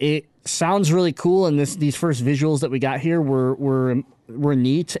 Yeah, it sounds really cool, and these first visuals that we got here were were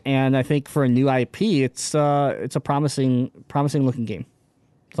neat, and I think for a new IP, it's a promising looking game.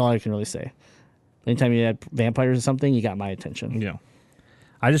 That's all I can really say. Anytime you had vampires or something, you got my attention. Yeah.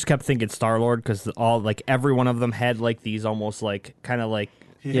 I just kept thinking Star-Lord because every one of them had like these almost like kind of like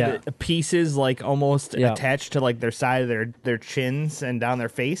Yeah. pieces like almost Yeah. attached to like their side of their chins and down their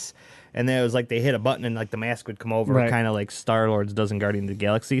face. And then it was like they hit a button and like the mask would come over, Right. kind of like Star-Lord's does in Guardians of the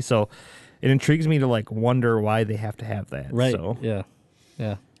Galaxy. So it intrigues me to like wonder why they have to have that. Right. So Yeah.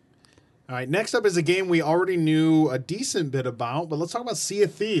 Yeah. All right, next up is a game we already knew a decent bit about, but let's talk about Sea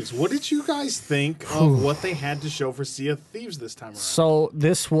of Thieves. What did you guys think of what they had to show for Sea of Thieves this time around? So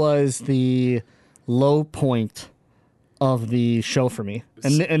this was the low point of the show for me,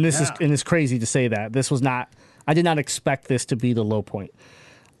 and this is Yeah. and it's crazy to say that this was not. I did not expect this to be the low point.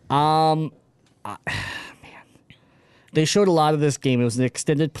 They showed a lot of this game. It was an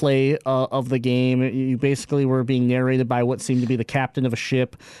extended play of the game. You basically were being narrated by what seemed to be the captain of a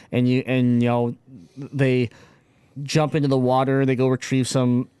ship, and they jump into the water. They go retrieve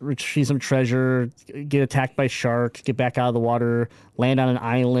some treasure, get attacked by sharks, get back out of the water, land on an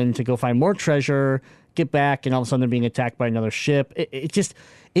island to go find more treasure, get back, and all of a sudden they're being attacked by another ship.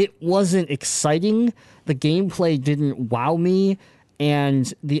 It wasn't exciting. The gameplay didn't wow me.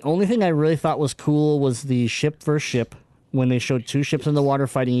 And the only thing I really thought was cool was the ship versus ship, when they showed two ships in the water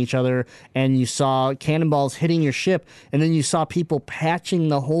fighting each other, and you saw cannonballs hitting your ship, and then you saw people patching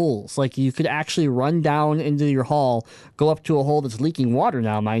the holes. Like, you could actually run down into your hull, go up to a hole that's leaking water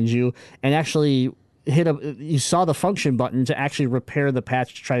now, mind you, and actually you saw the function button to actually repair the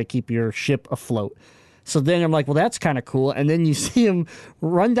patch to try to keep your ship afloat. So then I'm like, well, that's kind of cool. And then you see him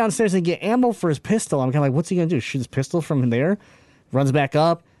run downstairs and get ammo for his pistol. I'm kind of like, what's he going to do? Shoot his pistol from there? Runs back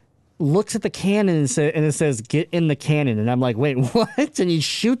up, looks at the cannon and it says, "Get in the cannon." And I'm like, wait, what? And he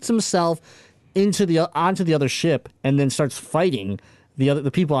shoots himself onto the other ship and then starts fighting the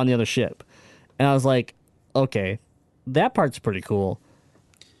people on the other ship. And I was like, okay, that part's pretty cool.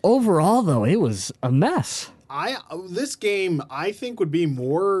 Overall, though, it was a mess. This game, I think, would be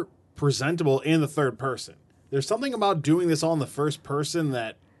more presentable in the third person. There's something about doing this all in the first person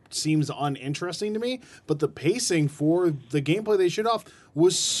that seems uninteresting to me, but the pacing for the gameplay they showed off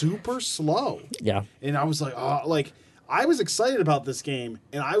was super slow. Yeah. And I was like, I was excited about this game,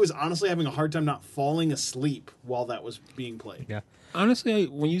 and I was honestly having a hard time not falling asleep while that was being played. yeah. Honestly,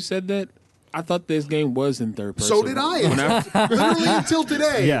 when you said that, I thought this game was in third person. So did I. Literally until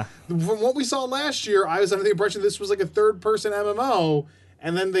today. Yeah. From what we saw last year, I was under the impression this was like a third-person MMO,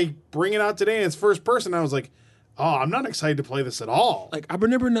 and then they bring it out today and it's first person. I was like, oh, I'm not excited to play this at all. Like, I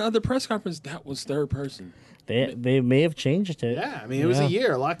remember in the other press conference, that was third person. They may have changed it. Yeah, I mean, it was a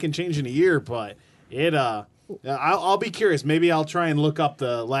year. A lot can change in a year, but it. I'll be curious. Maybe I'll try and look up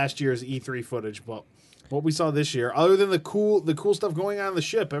the last year's E3 footage. But what we saw this year, other than the cool stuff going on the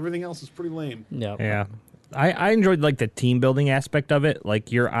ship, everything else is pretty lame. Yeah. Yeah. I enjoyed like the team building aspect of it.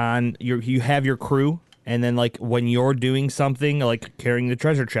 Like you have your crew, and then like when you're doing something like carrying the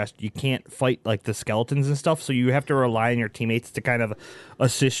treasure chest, you can't fight like the skeletons and stuff, so you have to rely on your teammates to kind of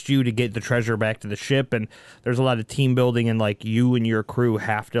assist you to get the treasure back to the ship. And there's a lot of team building, and like you and your crew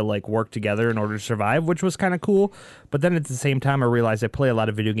have to like work together in order to survive, which was kind of cool. But then at the same time, I realized I play a lot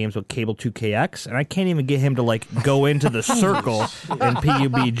of video games with Cable 2KX, and I can't even get him to like go into the circle in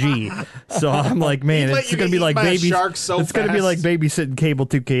PUBG. So I'm like, man, He'd let it's you gonna get be eaten like by a shark so it's gonna be fast. like babysitting Cable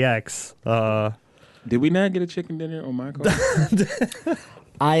 2KX. Did we not get a chicken dinner on my card?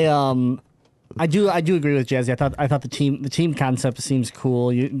 I do agree with Jazzy. I thought the team concept seems cool.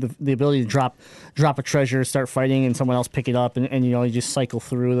 The ability to drop a treasure, start fighting, and someone else pick it up, and you just cycle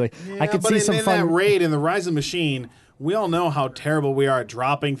through. Like, I could see some in fun. that raid in the Rise of Machine. We all know how terrible we are at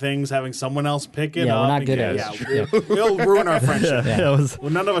dropping things, having someone else pick it Yeah, up. we're not good at it. It'll ruin our friendship. That was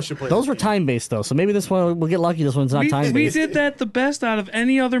Well, none of us should play Those this were game. time based though, so maybe this one we'll get lucky. This one's not time We based, did that the best out of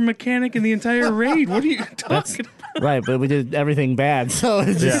any other mechanic in the entire raid. What are you talking about? right? But we did everything bad, so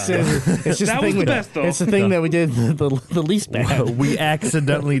it's just it's just That the was thing the best, though. It's the thing that we did the least bad. we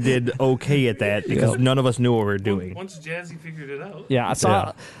accidentally did okay at that because none of us knew what we were doing. Once Jazzy figured it out. Yeah,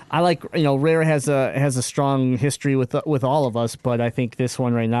 so I like Rare has a strong history with all of us, but I think this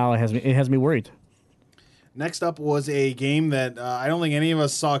one right now has me worried. Next up was a game that I don't think any of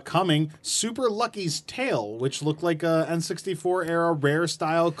us saw coming, Super Lucky's Tale, which looked like a N64 era Rare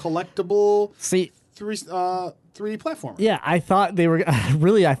style collectible See, 3D platformer. yeah, I thought they were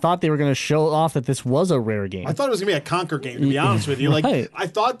going to show off that this was a Rare game. I thought it was gonna be a Conquer game, to be honest with you. Like Right. I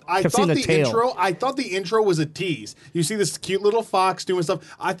thought seeing the the tail. intro. I thought the intro was a tease. You see this cute little fox doing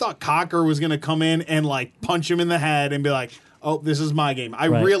stuff. I thought Conquer was gonna come in and like punch him in the head and be like, oh, this is my game. I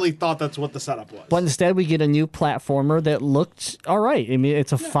Right. really thought that's what the setup was. But instead, we get a new platformer that looked all right. I mean,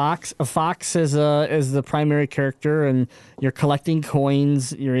 it's a fox. A fox as the primary character, and you're collecting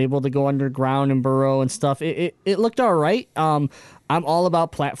coins. You're able to go underground and burrow and stuff. It looked all right. I'm all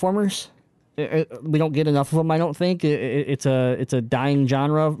about platformers. We don't get enough of them, I don't think. It's a dying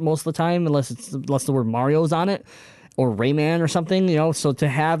genre most of the time, unless the word Mario's on it or Rayman or something. So to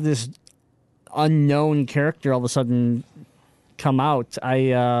have this unknown character all of a sudden come out,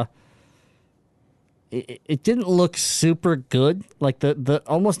 it didn't look super good. Like the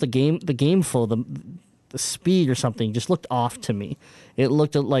almost the game flow, the speed or something just looked off to me. It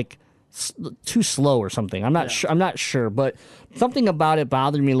looked like too slow or something. I'm not sure, but something about it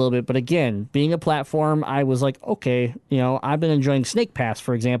bothered me a little bit. But again, being a platform, I was like, okay, I've been enjoying Snake Pass,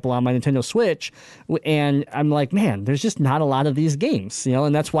 for example, on my Nintendo Switch, and I'm like, man, there's just not a lot of these games,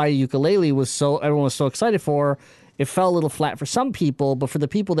 and that's why Yooka-Laylee everyone was so excited for. It fell a little flat for some people, but for the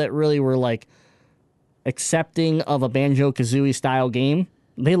people that really were like accepting of a Banjo-Kazooie style game,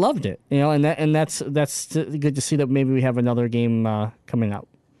 they loved it, and that's good to see that maybe we have another game coming out.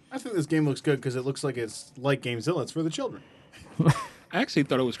 I think this game looks good because it looks like it's like GameZilla. It's for the children. I actually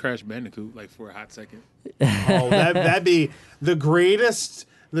thought it was Crash Bandicoot, like for a hot second. Oh, that'd be the greatest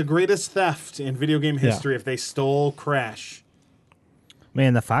theft in video game history if they stole Crash.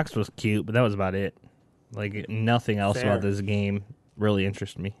 Man, the fox was cute, but that was about it. Like, nothing else Fair. about this game really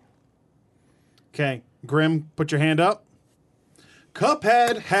interested me. Okay, Grim, put your hand up.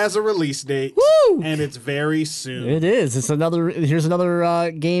 Cuphead has a release date, Woo! and it's very soon. It is. Here's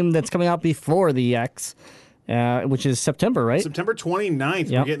another game that's coming out before the X, which is September, right? September 29th,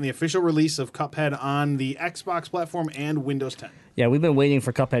 we're Yep. getting the official release of Cuphead on the Xbox platform and Windows 10. Yeah, we've been waiting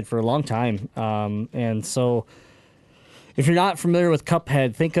for Cuphead for a long time, and so if you're not familiar with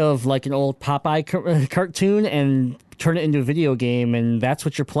Cuphead, think of like an old Popeye cartoon and turn it into a video game, and that's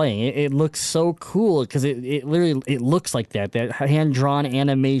what you're playing. It looks so cool because it literally looks like that hand-drawn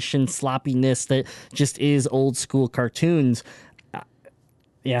animation sloppiness that just is old school cartoons.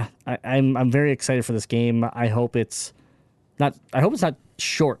 Yeah, I'm very excited for this game. I hope it's not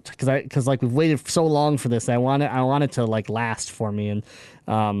short because like we've waited so long for this. I want it to like last for me,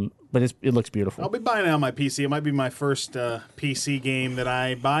 and but it looks beautiful. I'll be buying it on my PC. It might be my first PC game that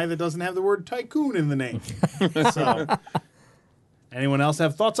I buy that doesn't have the word tycoon in the name. So, anyone else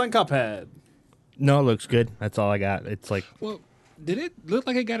have thoughts on Cuphead? No, it looks good. That's all I got. It's like, Well, did it look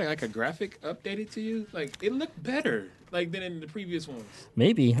like it got like a graphic updated to you? Like it looked better like than in the previous ones.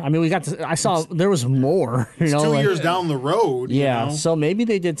 Maybe. I mean, I saw there was more. It's 2 like- years down the road. Yeah, You know? so maybe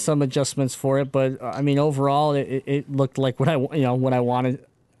they did some adjustments for it, but I mean, overall, it looked like what I wanted.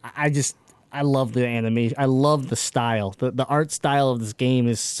 I love the animation. I love the style. The art style of this game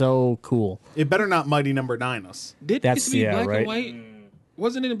is so cool. It better not Mighty Number 9 us. Did That's- it used to be yeah, black right. and white?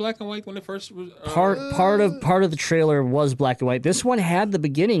 Wasn't it in black and white when it first was? Part of the trailer was black and white. This one had the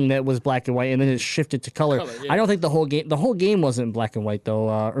beginning that was black and white, and then it shifted to color. Yeah. I don't think the whole game wasn't black and white though.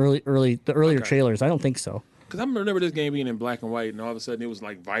 The earlier trailers, I don't think so. Because I remember this game being in black and white, and all of a sudden it was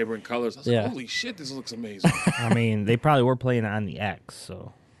like vibrant colors. I was Yeah. like, holy shit, this looks amazing. I mean, they probably were playing it on the X,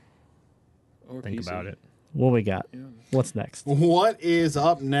 so Or think PC. about it. What we got? What's next? What is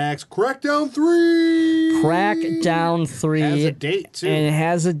up next? Crackdown 3! Crackdown 3 Has a date, too. and it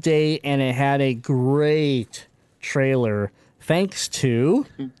has a date, and it had a great trailer. Thanks to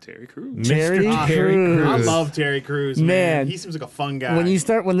Terry Crews. Terry Terry Crews. I love Terry Crews, man. Man. He seems like a fun guy. When you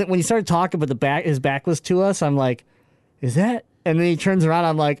started talking about his back was to us, I'm like, is that? And then he turns around,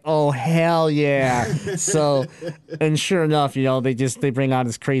 I'm like, oh hell yeah! So, and sure enough, they bring out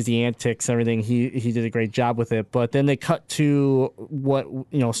his crazy antics, everything. He did a great job with it. But then they cut to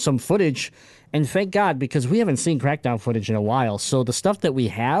some footage, and thank God because we haven't seen Crackdown footage in a while. So the stuff that we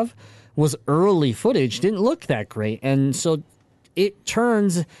have was early footage, didn't look that great, and so it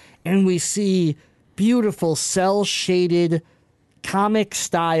turns, and we see beautiful cell shaded comic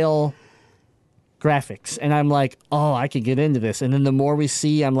style graphics, and I'm like, oh, I could get into this. And then the more we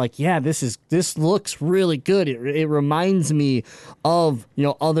see, I'm like, yeah, this looks really good. It reminds me of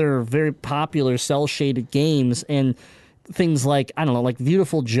other very popular cell shaded games, and things like, I don't know, like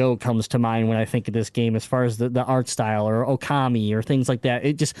Beautiful Joe comes to mind when I think of this game as far as the art style, or Okami or things like that.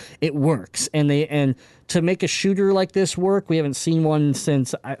 It works, and to make a shooter like this work, we haven't seen one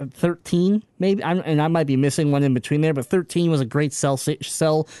since 13 maybe, and I might be missing one in between there, but 13 was a great cell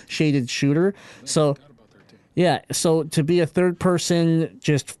shaded shooter. So yeah, so to be a third person,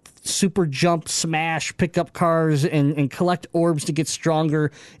 just super jump, smash, pick up cars, and collect orbs to get stronger.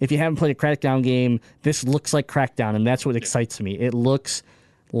 If you haven't played a Crackdown game, this looks like Crackdown, and that's what excites me. It looks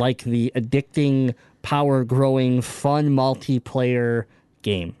like the addicting power growing, fun multiplayer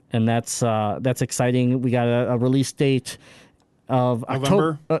game, and that's exciting. We got a release date of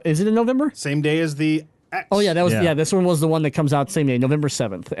November. October. Is it in November? Same day as the X. Oh yeah, that was Yeah. This one was the one that comes out same day, November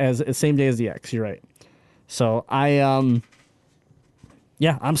 7th, as same day as the X. You're right. So I'm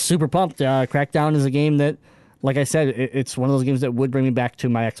super pumped. Crackdown is a game that, like I said, it's one of those games that would bring me back to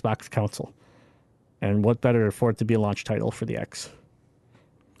my Xbox console. And what better for it to be a launch title for the X?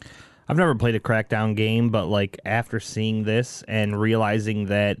 I've never played a Crackdown game, but like after seeing this and realizing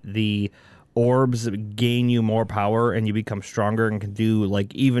that the orbs gain you more power and you become stronger and can do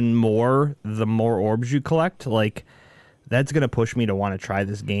like even more the more orbs you collect, like that's going to push me to want to try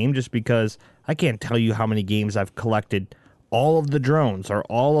this game, just because I can't tell you how many games I've collected all of the drones or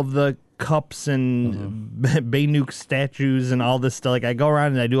all of the cups and Baynuke statues and all this stuff. Like I go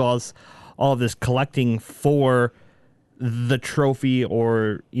around and I do all of this collecting for the trophy,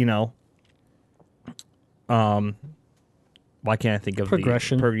 or why can't I think of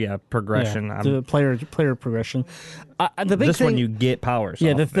Progression. progression. Yeah, the player progression. The big This thing, one you get powers.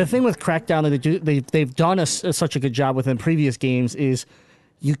 yeah, off the it. thing with Crackdown that they've done such a good job with in previous games is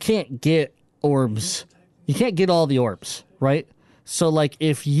you can't get orbs. You can't get all the orbs, right? So like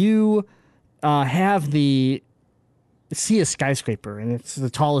if you see a skyscraper and it's the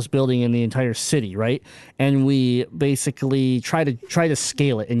tallest building in the entire city, right? And we basically try to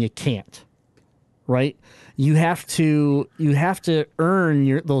scale it and you can't, right? You have to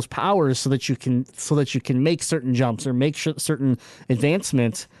earn those powers so that you can make certain jumps or make certain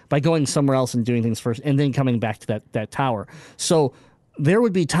advancements by going somewhere else and doing things first and then coming back to that tower. So there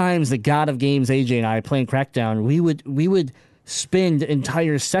would be times that God of Games, AJ and I playing Crackdown, we would spend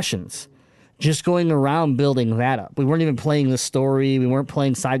entire sessions just going around building that up. We weren't even playing the story. We weren't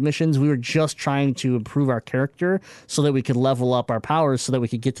playing side missions. We were just trying to improve our character so that we could level up our powers so that we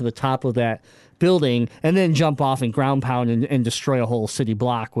could get to the top of that building and then jump off and ground pound and destroy a whole city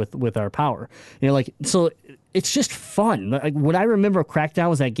block with our power. So it's just fun. Like, what I remember of Crackdown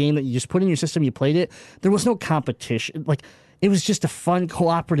was that game that you just put in your system, you played it. There was no competition. Like, it was just a fun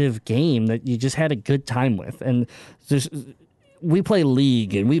cooperative game that you just had a good time with. And we play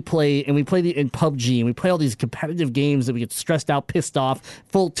League and we play in PUBG and we play all these competitive games that we get stressed out, pissed off,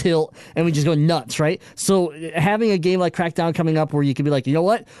 full tilt, and we just go nuts, right? So having a game like Crackdown coming up where you can be like, you know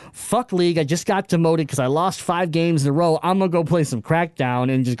what? Fuck League. I just got demoted because I lost 5 games in a row. I'm going to go play some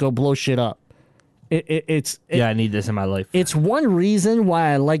Crackdown and just go blow shit up. I need this in my life. It's one reason why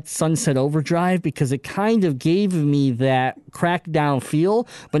I liked Sunset Overdrive, because it kind of gave me that Crackdown feel.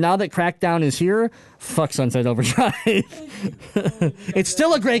 But now that Crackdown is here, fuck Sunset Overdrive. It's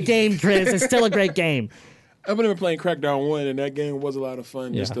still a great game, Chris. It's still a great game. I've been playing Crackdown 1, and that game was a lot of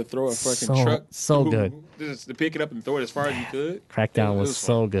fun. Just to throw a fucking truck. So good. Just to pick it up and throw it as far as you could. Crackdown was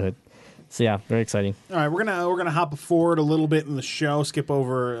so good. So yeah, very exciting. All right, we're gonna hop forward a little bit in the show, skip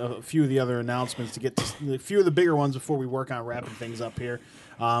over a few of the other announcements to get to a few of the bigger ones before we work on wrapping things up here.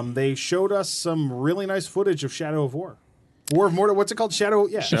 They showed us some really nice footage of Shadow of War. War of Mordor. What's it called? Shadow War.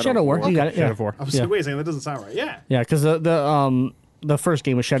 You got it. Yeah. Shadow of War. I was like, wait a second, that doesn't sound right. Yeah. Yeah, because the first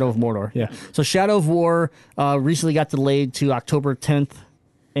game was Shadow of Mordor. Yeah. So Shadow of War recently got delayed to October 10th,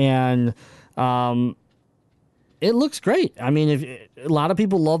 and it looks great. I mean, if a lot of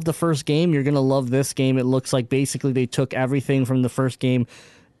people love the first game, you're going to love this game. It looks like basically they took everything from the first game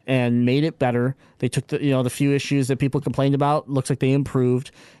and made it better. They took the few issues that people complained about. Looks like they improved,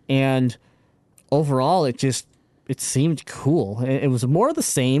 and overall, it seemed cool. It was more of the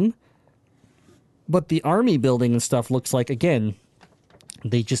same, but the army building and stuff looks like, again,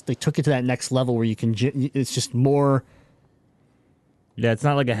 they took it to that next level where you can. It's just more. Yeah, it's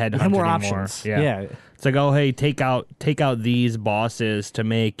not like a headhunt have more anymore. options. Yeah. Yeah. It's like, oh, hey, take out these bosses to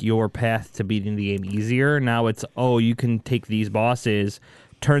make your path to beating the game easier. Now it's, oh, you can take these bosses,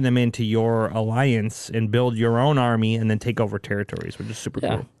 turn them into your alliance, and build your own army, and then take over territories, which is super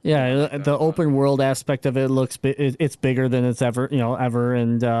cool. Yeah, the open world aspect of it looks it's bigger than it's ever,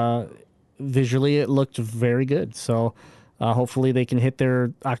 and visually it looked very good. So hopefully they can hit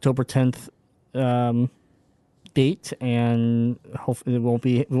their October 10th date, and hopefully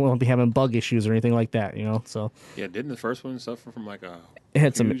we won't be having bug issues or anything like that, So Yeah, didn't the first one suffer from like a it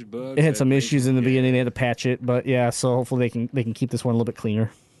had huge some bugs? it had some issues in the beginning. They had to patch it, but yeah. So hopefully they can keep this one a little bit cleaner.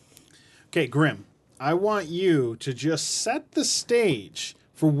 Okay, Grim, I want you to just set the stage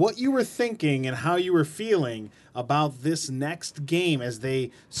for what you were thinking and how you were feeling about this next game as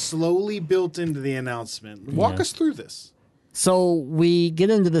they slowly built into the announcement. Walk us through this. So we get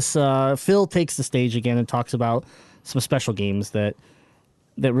into this. Phil takes the stage again and talks about some special games that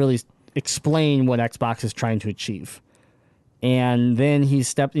really explain what Xbox is trying to achieve. And then he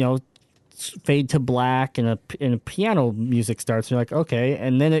fade to black and a piano music starts. And you're like, okay,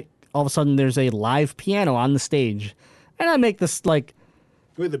 and then all of a sudden there's a live piano on the stage, and I make this like.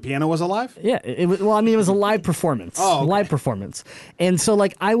 Wait, the piano was alive? Yeah, it was. Well, I mean, it was a live performance. Oh, okay. Live performance, and so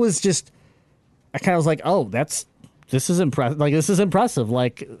like I kind of was like, oh, this is impressive. Like this is impressive.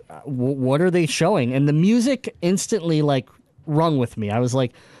 Like, what are they showing? And the music instantly like rung with me. I was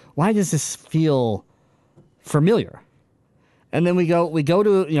like, why does this feel familiar? And then we go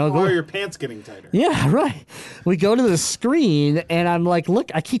to Or your pants getting tighter. yeah, right. We go to the screen, and I'm like,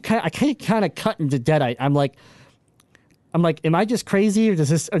 look, I keep kind of cutting to deadite. I'm like, am I just crazy, or does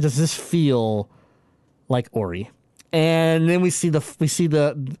this feel like Ori? And then we see the feather,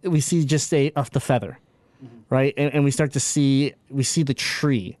 right? And we start to see the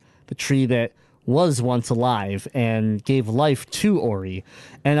tree that was once alive and gave life to Ori.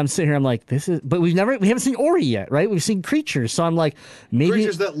 And I'm sitting here, I'm like, but we haven't seen Ori yet, right? We've seen creatures, so I'm like, maybe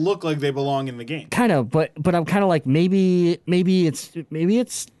Creatures that look like they belong in the game. kind of, but I'm kind of like, maybe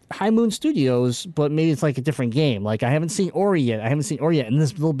it's High Moon Studios, but maybe it's like a different game. Like I haven't seen Ori yet, and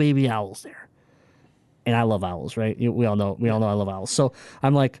this little baby owl's there, and I love owls, right? We all know I love owls. So I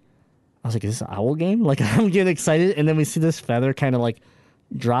was like, is this an owl game? Like I'm getting excited, and then we see this feather kind of like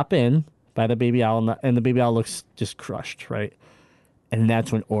drop in by the baby owl, and the baby owl looks just crushed, right? And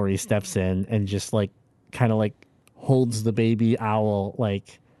that's when Ori steps in and just like kind of like holds the baby owl,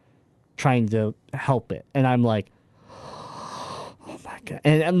 like trying to help it, and I'm like, oh my god!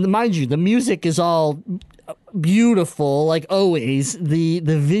 And mind you, the music is all beautiful, like always. The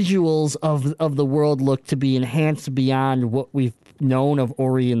visuals of the world look to be enhanced beyond what we've known of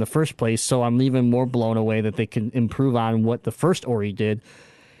Ori in the first place. So I'm even more blown away that they can improve on what the first Ori did.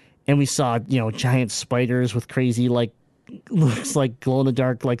 And we saw, giant spiders with crazy, like, looks like glow in the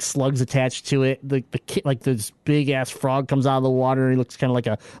dark, like slugs attached to it. Like this big ass frog comes out of the water, and he looks kind of like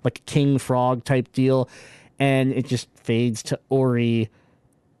a king frog type deal. And it just fades to Ori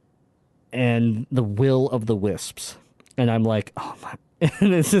and the will of the wisps. And I'm like, oh my.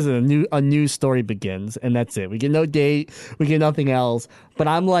 And this is a new story begins, and that's it. We get no date, we get nothing else. But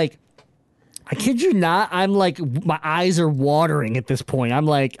I'm like, I kid you not, I'm like, my eyes are watering at this point. I'm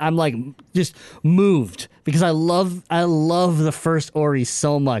like just moved because I love the first Ori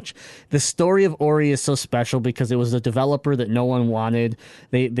so much. The story of Ori is so special because it was a developer that no one wanted.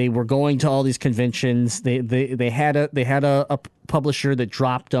 They were going to all these conventions. They had a publisher that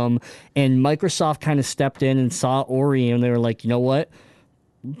dropped them, and Microsoft kind of stepped in and saw Ori, and they were like, you know what?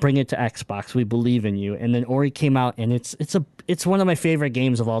 Bring it to Xbox. We believe in you. And then Ori came out, and it's one of my favorite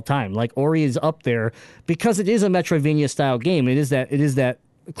games of all time. Like Ori is up there because it is a Metroidvania style game. It is that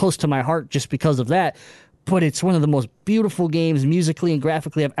close to my heart just because of that. But it's one of the most beautiful games musically and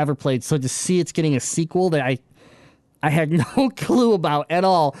graphically I've ever played. So to see it's getting a sequel that I had no clue about at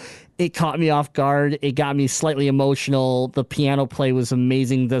all, it caught me off guard. It got me slightly emotional. The piano play was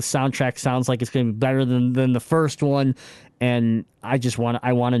amazing. The soundtrack sounds like it's going to be better than the first one. And I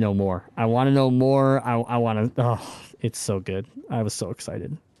want to know more. I want to know more. I want to. Oh, it's so good. I was so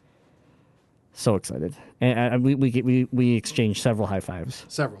excited. So excited. And we exchanged several high fives.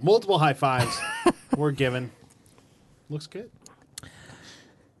 Multiple high fives were given. Looks good.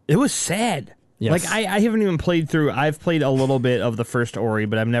 It was sad. Yes. Like I haven't even played through. I've played a little bit of the first Ori,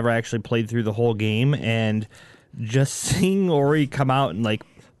 but I've never actually played through the whole game. And just seeing Ori come out and like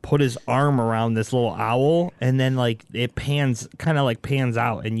put his arm around this little owl, and then like it pans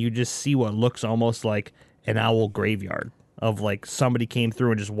out, and you just see what looks almost like an owl graveyard of like somebody came through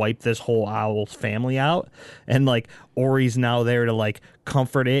and just wiped this whole owl's family out, and like Ori's now there to like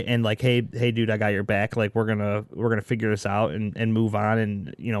comfort it and like, hey dude, I got your back, like we're gonna figure this out and move on,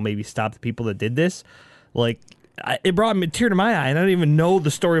 and maybe stop the people that did this. Like it brought me a tear to my eye, and I don't even know the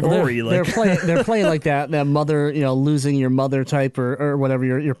story of Ori. They're playing like that mother, losing your mother type or whatever,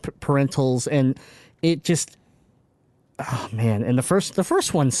 your parentals, and it just, oh man. And the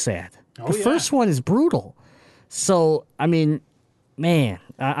first one's sad. The first one is brutal. So I mean, man,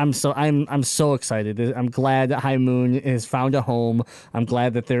 I'm so excited. I'm glad that High Moon has found a home. I'm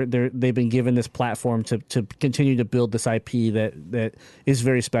glad that they've been given this platform to continue to build this IP that is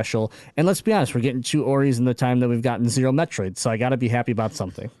very special. And let's be honest, we're getting 2 Oris in the time that we've gotten 0 Metroid. So I got to be happy about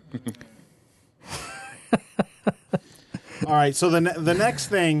something. All right. So the next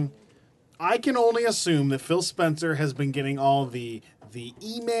thing, I can only assume that Phil Spencer has been getting all the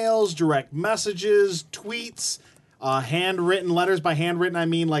emails, direct messages, tweets, handwritten letters. By handwritten, I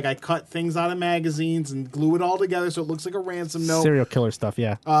mean like I cut things out of magazines and glue it all together so it looks like a ransom note. Serial killer stuff,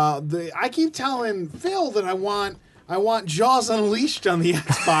 yeah. I keep telling Phil that I want I want Jaws Unleashed on the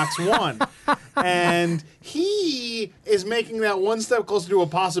Xbox One. And he is making that one step closer to a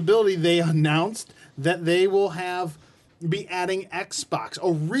possibility. They announced that they will be adding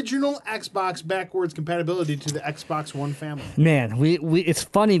original Xbox backwards compatibility to the Xbox One family. Man, we it's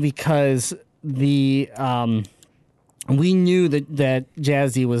funny because we knew that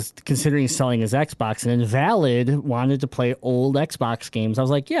Jazzy was considering selling his Xbox, and Invalid wanted to play old Xbox games. I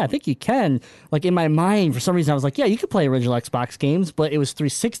was like, yeah, I think you can. Like, in my mind, for some reason, I was like, yeah, you could play original Xbox games, but it was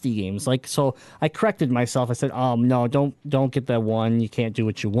 360 games. Like, so I corrected myself. I said, no, don't get that one. You can't do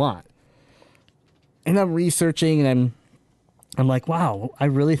what you want. And I'm researching, and I'm like, wow, I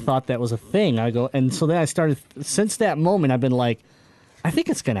really thought that was a thing. And so then I started, since that moment, I've been like, I think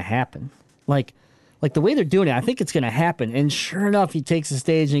it's going to happen. Like the way they're doing it, I think it's going to happen. And sure enough, he takes the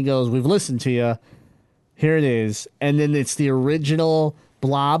stage and he goes, we've listened to you. Here it is. And then it's the original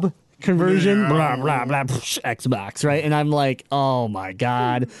Blob conversion, blah, blah, blah, Xbox, right? And I'm like, oh my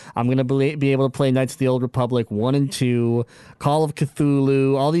God, I'm going to be able to play Knights of the Old Republic 1 and 2, Call of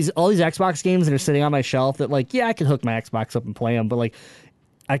Cthulhu, all these Xbox games that are sitting on my shelf that, like, yeah, I can hook my Xbox up and play them, but, like,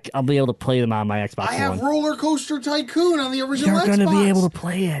 I'll be able to play them on my Xbox One. I have Roller Coaster Tycoon on the original Xbox. You're going to be able to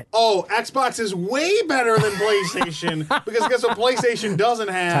play it. Oh, Xbox is way better than PlayStation because guess what PlayStation doesn't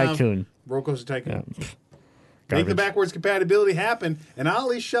have? Tycoon. Roller Coaster Tycoon. Yeah. Make the backwards compatibility happen, and I'll at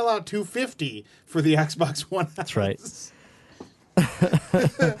least shell out $250 for the Xbox One. That's right.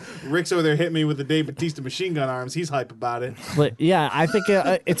 Rick's over there hitting me with the Dave Bautista machine gun arms. He's hype about it. But yeah, I think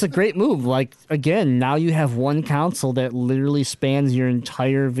it's a great move. Like, again, now you have one console that literally spans your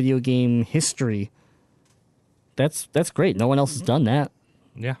entire video game history. That's great. No one else has done that.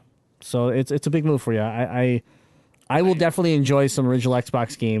 Yeah. So it's a big move for you. I will definitely enjoy some original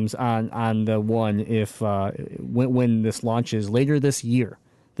Xbox games on the One if when this launches later this year.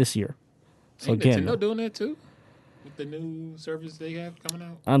 So Ain't again, Nintendo doing that too? With the new service they have coming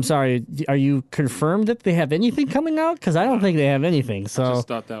out? I'm sorry. Are you confirmed that they have anything coming out? Because I don't think they have anything. I So just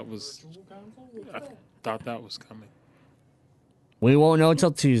thought that was coming. we won't know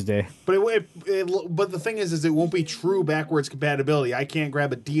until Tuesday. But but the thing is it won't be true backwards compatibility. I can't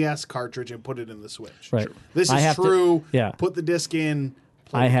grab a DS cartridge and put it in the Switch. Right. This I is have to- true. yeah. Put the disc in.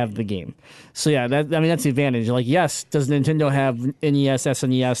 I have the game. So yeah, that's the advantage. Like, yes, does Nintendo have NES,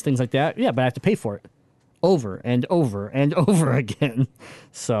 SNES, things like that? Yeah, but I have to pay for it over and over and over again.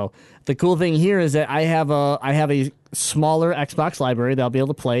 So the cool thing here is that I have a smaller Xbox library that I'll be able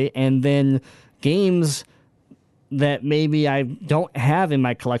to play, and then games that maybe I don't have in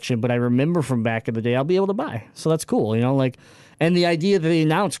my collection, but I remember from back in the day, I'll be able to buy. So that's cool, And the idea that they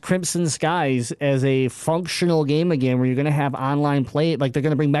announced Crimson Skies as a functional game again, where you're going to have online play, like they're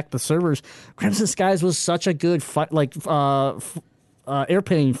going to bring back the servers. Crimson Skies was such a good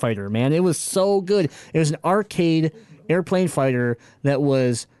airplane fighter, man. It was so good. It was an arcade airplane fighter that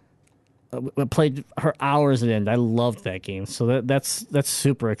was played for hours at end. I loved that game. So that's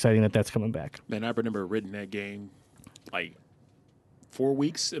super exciting that's coming back. Man, I remember reading that game like 4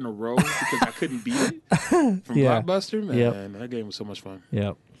 weeks in a row because I couldn't beat it from Blockbuster. Man, that game was so much fun.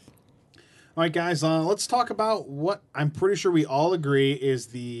 Yep. All right, guys, let's talk about what I'm pretty sure we all agree is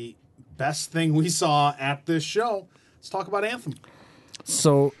the best thing we saw at this show. Let's talk about Anthem.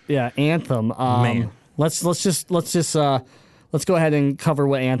 So yeah, Anthem. Man. Let's go ahead and cover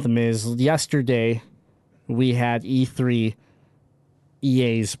what Anthem is. Yesterday, we had E3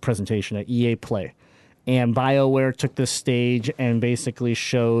 EA's presentation at EA Play. And BioWare took the stage and basically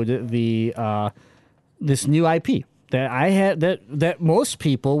showed the this new IP that I had that most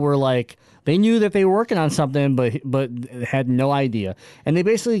people were like, they knew that they were working on something, but had no idea. And they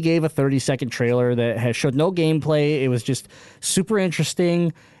basically gave a 30-second trailer that showed no gameplay. It was just super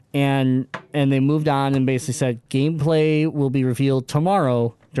interesting, and they moved on and basically said gameplay will be revealed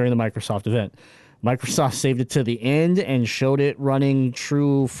tomorrow during the Microsoft event. Microsoft saved it to the end and showed it running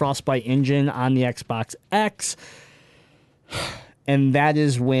true Frostbite engine on the Xbox X. And that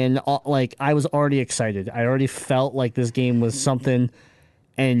is when, I was already excited. I already felt like this game was something.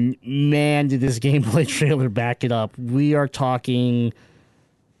 And man, did this gameplay trailer back it up. We are talking,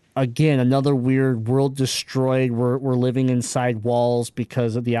 again, another weird world destroyed. We're living inside walls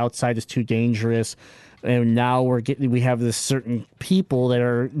because the outside is too dangerous. And now we have this certain people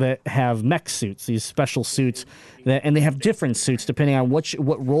that have mech suits, these special suits, and they have different suits depending on what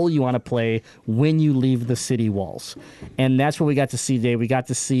role you want to play when you leave the city walls. And that's what we got to see today. We got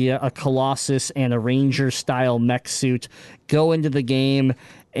to see a Colossus and a Ranger style mech suit go into the game,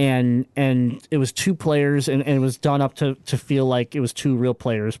 and it was 2 players, and it was done up to feel like it was 2 real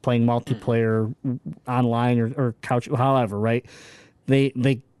players playing multiplayer online or couch, however, right?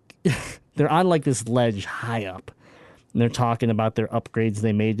 They're on like this ledge high up, And they're talking about their upgrades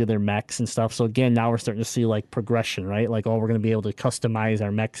they made to their mechs and stuff. So again, now we're starting to see like progression, right? Like, oh, we're going to be able to customize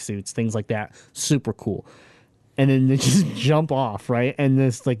our mech suits, things like that. Super cool. And then they just jump off, right? And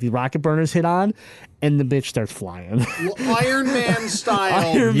this like the rocket burners hit on, and the bitch starts flying. Well, Iron Man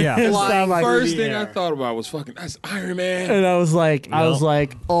style. Iron Yeah. Man flying style, like- through First the thing I air. thought about was fucking that's Iron Man. And I was like,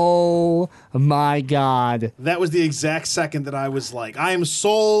 oh my god. That was the exact second that I was like, I am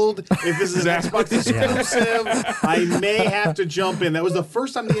sold. If this is an Xbox exclusive, I may have to jump in. That was the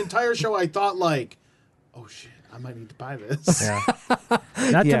first time the entire show I thought like, oh shit, I might need to buy this.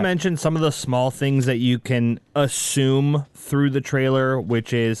 Not Yeah. to mention some of the small things that you can assume through the trailer,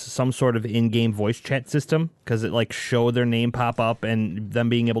 which is some sort of in-game voice chat system, because it like showed their name pop up and them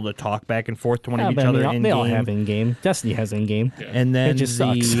being able to talk back and forth to one Yeah, of each but I other mean, in they all game. have in game. Destiny has in game. And then It just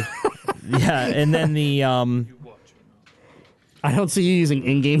sucks. yeah, and then the I don't see you using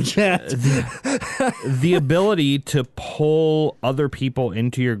in game chat. the ability to pull other people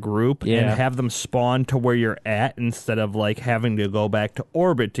into your group and Yeah. have them spawn to where you're at instead of like having to go back to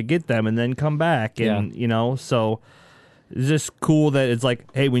orbit to get them and then come back, and so it's just cool that it's like,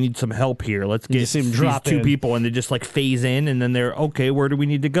 hey, we need some help here. Let's get just see 'em these drop two in. people, and they just like phase in, and then they're okay. Where do we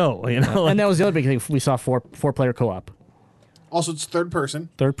need to go? And that was the other big thing. We saw four player co-op, Also, it's third person.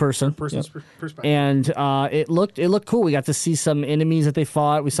 third person. Person's Yep. perspective. And it looked cool. We got to see some enemies that they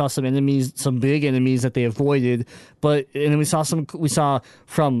fought. We saw some big enemies that they avoided. And then we saw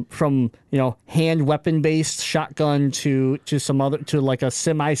from hand weapon based shotgun to some other, to like a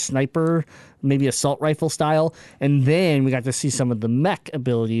semi sniper, maybe assault rifle style. And then we got to see some of the mech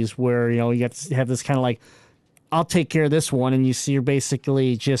abilities where you got to have this kind of like, I'll take care of this one, and you see her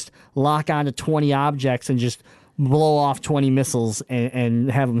basically just lock onto 20 objects and just blow off 20 missiles and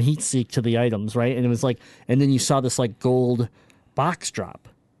have them heat seek to the items, right? And it was like, and then you saw this like gold box drop,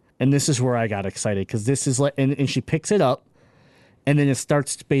 and this is where I got excited, because this is like, and she picks it up, and then it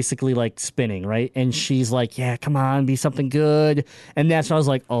starts basically like spinning, right? And she's like, yeah, come on, be something good. And that's when I was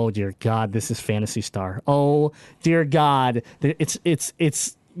like, oh dear God, this is Phantasy Star. Oh dear God,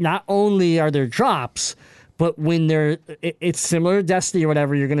 it's not only are there drops, but when it's similar to Destiny or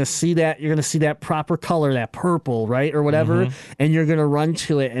whatever, you're gonna see that proper color, that purple, right, or whatever, and you're gonna run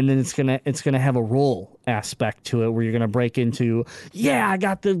to it, and then it's gonna have a roll aspect to it where you're gonna break into, yeah, I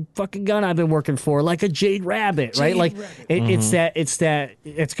got the fucking gun I've been working for, like a Jade Rabbit, right? Like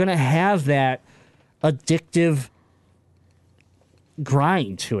it's gonna have that addictive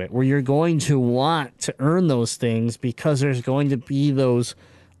grind to it where you're going to want to earn those things because there's going to be those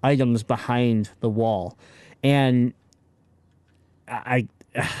items behind the wall. And I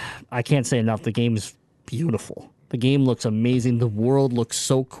can't say enough. The game is beautiful. The game looks amazing. The world looks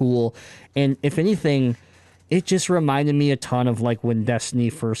so cool. And if anything, it just reminded me a ton of like when Destiny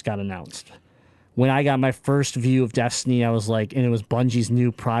first got announced. When I got my first view of Destiny, I was like, and it was Bungie's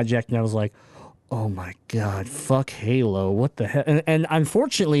new project, and I was like, oh my God, fuck Halo. What the hell? And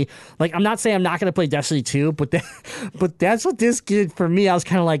unfortunately, like, I'm not saying I'm not going to play Destiny 2, but that's what this did for me. I was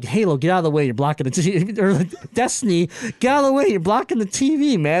kind of like, Halo, get out of the way. You're blocking the TV. Or like, Destiny, get out of the way. You're blocking the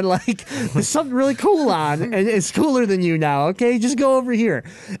TV, man. Like, there's something really cool on, and it's cooler than you now, okay? Just go over here.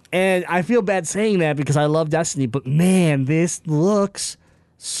 And I feel bad saying that because I love Destiny, but man, this looks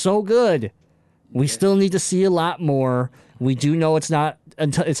so good. We still need to see a lot more. We do know it's not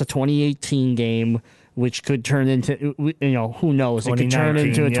until it's a 2018 game, which could turn into, who knows? It could turn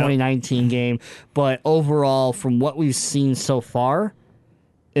into a 2019 game. But overall, from what we've seen so far,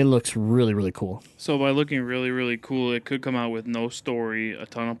 it looks really, really cool. So by looking really, really cool, it could come out with no story, a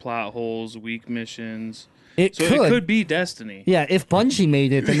ton of plot holes, weak missions. It could be Destiny. Yeah, if Bungie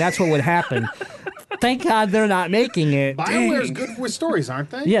made it, then that's what would happen. Thank God they're not making it. BioWare's good with stories, aren't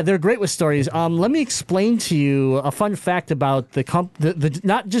they? Yeah, they're great with stories. Let me explain to you a fun fact about the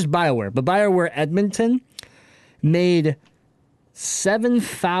not just BioWare, but BioWare Edmonton made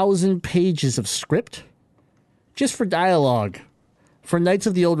 7,000 pages of script just for dialogue for Knights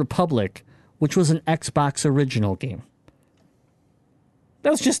of the Old Republic, which was an Xbox original game. That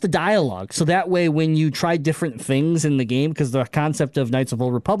was just the dialogue. So that way, when you try different things in the game, because the concept of Knights of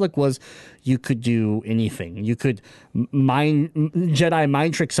Old Republic was you could do anything. You could Jedi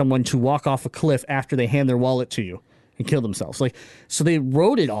mind trick someone to walk off a cliff after they hand their wallet to you and kill themselves. So they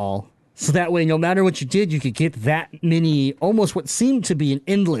wrote it all. So that way, no matter what you did, you could get that many, almost what seemed to be an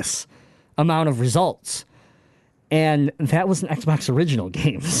endless amount of results. And that was an Xbox original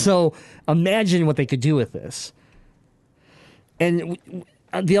game. So imagine what they could do with this. And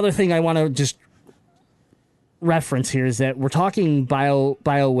the other thing I want to just reference here is that we're talking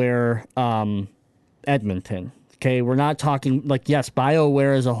BioWare Edmonton. Okay, we're not talking like, yes,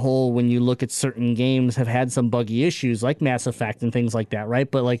 BioWare as a whole, when you look at certain games, have had some buggy issues like Mass Effect and things like that,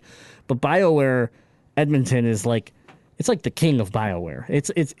 right? But BioWare Edmonton is like, it's like the king of BioWare.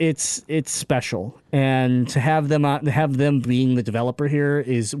 It's special, and to have them being the developer here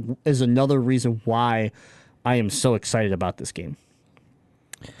is another reason why I am so excited about this game.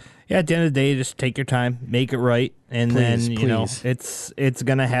 Yeah, at the end of the day, just take your time, make it right, and Please, then, you know, please. it's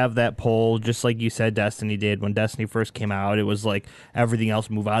going to have that pull, just like you said Destiny did. When Destiny first came out, it was like everything else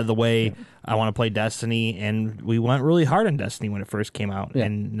move out of the way. Yeah. I want to play Destiny, and we went really hard on Destiny when it first came out. Yeah.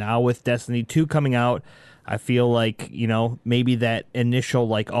 And now with Destiny 2 coming out, I feel like, you know, maybe that initial,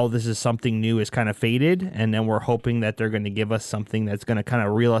 like, oh, this is something new is kind of faded, and then we're hoping that they're going to give us something that's going to kind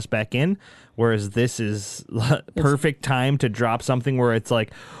of reel us back in, whereas this is perfect time to drop something where it's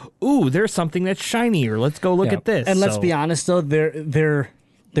like, ooh, there's something that's shinier. Let's go look at this. And let's be honest, though, they're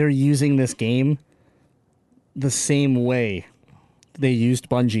using this game the same way they used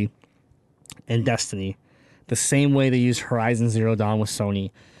Bungie and Destiny, the same way they used Horizon Zero Dawn with Sony.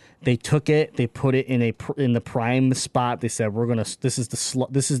 They took it, they put it in the prime spot. They said, this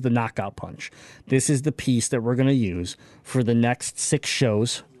is the knockout punch. This is the piece that we're gonna use for the next 6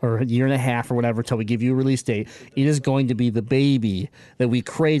 shows or a year and a half or whatever till we give you a release date. It is going to be the baby that we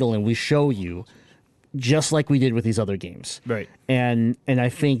cradle and we show you, just like we did with these other games. Right. And I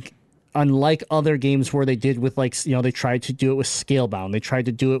think, unlike other games where they did with, like, you know, they tried to do it with Scalebound, they tried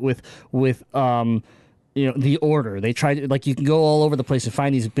to do it with you know, The Order. They tried, like, you can go all over the place and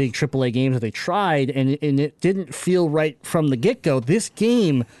find these big AAA games that they tried, and it didn't feel right from the get-go. This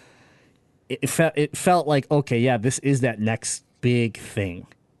game, it felt like, okay, yeah, this is that next big thing.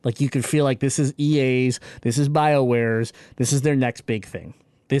 Like, you could feel like this is EA's, this is BioWare's, this is their next big thing.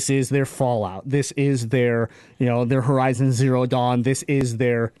 This is their Fallout. This is their, you know, their Horizon Zero Dawn. This is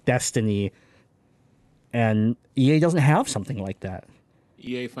their Destiny. And EA doesn't have something like that.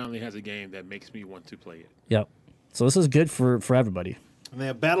 EA finally has a game that makes me want to play it. Yep. So this is good for everybody. And they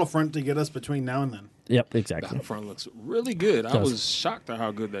have Battlefront to get us between now and then. Yep, exactly. Battlefront looks really good. I was shocked at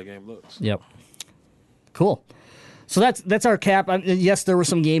how good that game looks. Yep. Cool. So that's our cap. Yes, there were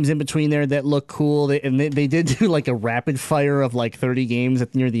some games in between there that look cool. They did do like a rapid fire of like 30 games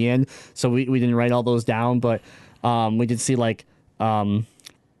near the end. So we didn't write all those down, but we did see like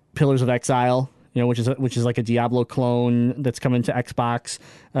Pillars of Exile, you know, which is like a Diablo clone that's coming to Xbox.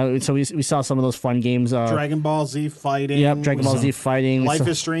 So we saw some of those fun games. Dragon Ball Z Fighting. Yep, Dragon Ball Z Fighting. Life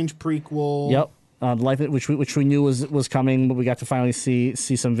is Strange prequel. Yep. Life, which we knew was coming, but we got to finally see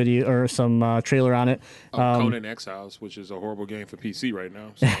some video or some trailer on it. Conan Exiles, which is a horrible game for PC right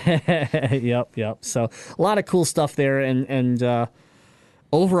now. So. Yep. So a lot of cool stuff there, and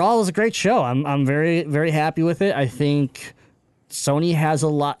overall, it was a great show. I'm very, very happy with it. I think Sony has a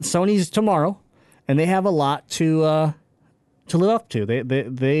lot. Sony's tomorrow, and they have a lot to live up to. They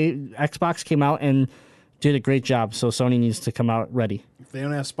Xbox came out and did a great job, so Sony needs to come out ready. If they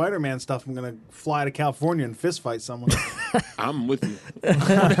don't have Spider-Man stuff, I'm going to fly to California and fist fight someone. I'm with you.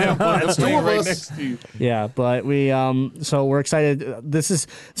 That's two of right us. next to you. Yeah, but so we're excited.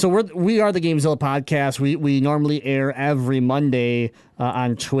 We are the Gamezilla podcast. We normally air every Monday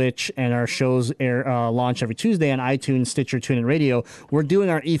on Twitch, and our shows launch every Tuesday on iTunes, Stitcher, TuneIn Radio. We're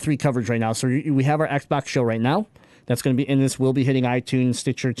doing our E3 coverage right now, so we have our Xbox show right now. That's going to be in this. Will be hitting iTunes,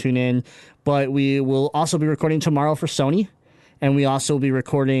 Stitcher, TuneIn, but we will also be recording tomorrow for Sony, and we also will be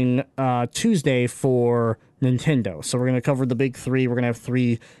recording Tuesday for Nintendo. So we're going to cover the big 3. We're going to have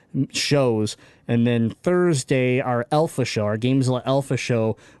 3 shows, and then Thursday our Alpha show, our Gamezilla Alpha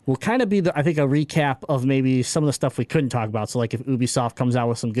show, will kind of be I think a recap of maybe some of the stuff we couldn't talk about. So like if Ubisoft comes out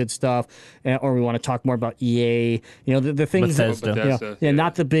with some good stuff, or we want to talk more about EA, you know, the things Bethesda.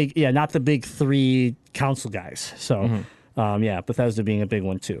 not the big 3 console guys. So Bethesda being a big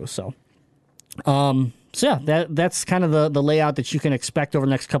one too. So that's kind of the layout that you can expect over the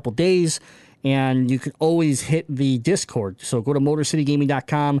next couple days. And you can always hit the Discord. So go to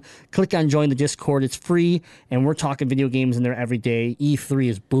MotorCityGaming.com, click on Join the Discord. It's free, and we're talking video games in there every day. E3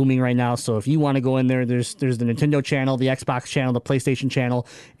 is booming right now, so if you want to go in there, there's the Nintendo channel, the Xbox channel, the PlayStation channel,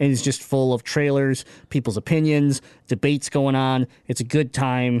 and it's just full of trailers, people's opinions, debates going on. It's a good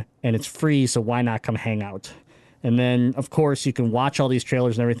time, and it's free, so why not come hang out? And then, of course, you can watch all these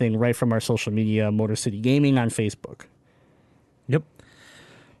trailers and everything right from our social media, Motor City Gaming on Facebook. Yep.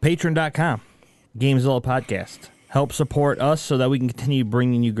 Patreon.com. Gamezilla Podcast. Help support us so that we can continue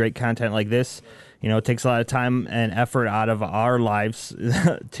bringing you great content like this. You know, it takes a lot of time and effort out of our lives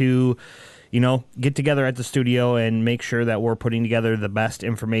to, you know, get together at the studio and make sure that we're putting together the best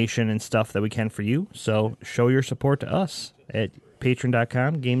information and stuff that we can for you. So show your support to us at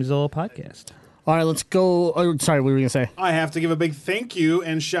patreon.com, Gamezilla Podcast. All right, let's go. Oh, sorry, what were you going to say? I have to give a big thank you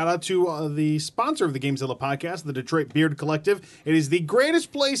and shout out to the sponsor of the Gamezilla podcast, the Detroit Beard Collective. It is the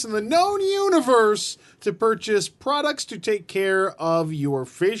greatest place in the known universe to purchase products to take care of your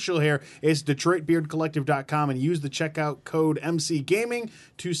facial hair. It's DetroitBeardCollective.com and use the checkout code MCGaming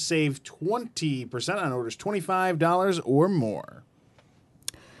to save 20% on orders $25 or more.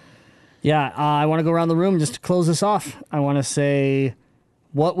 Yeah, I want to go around the room just to close this off. I want to say,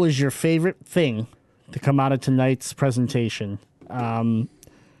 what was your favorite thing to come out of tonight's presentation? Anthem's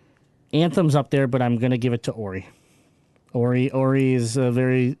up there, but I'm going to give it to Ori. Ori is a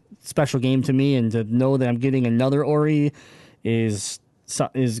very special game to me, and to know that I'm getting another Ori is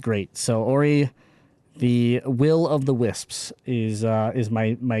great. So Ori, the Will of the Wisps, is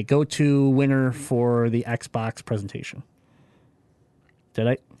my go-to winner for the Xbox presentation. Did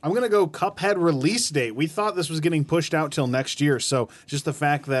I? I'm going to go Cuphead release date. We thought this was getting pushed out till next year, so just the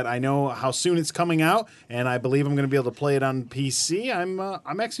fact that I know how soon it's coming out, and I believe I'm going to be able to play it on PC,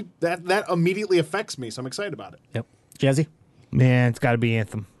 I'm actually that immediately affects me, so I'm excited about it. Yep. Jazzy? Man, it's got to be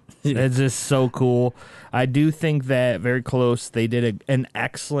Anthem. It's just so cool. I do think that very close. They did an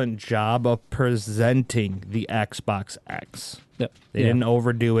excellent job of presenting the Xbox X. Yep. They didn't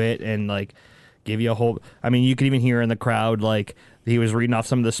overdo it and like give you a whole. I mean, you could even hear in the crowd like he was reading off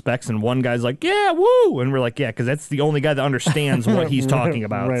some of the specs, and one guy's like, "Yeah, woo!" And we're like, "Yeah," because that's the only guy that understands what he's talking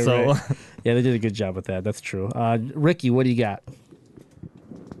about. Right, so, right. Yeah, they did a good job with that. That's true. Ricky, what do you got?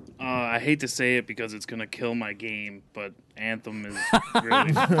 I hate to say it because it's gonna kill my game, but Anthem is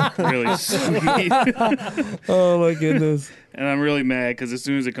really, really sweet, Oh my goodness. and I'm really mad because as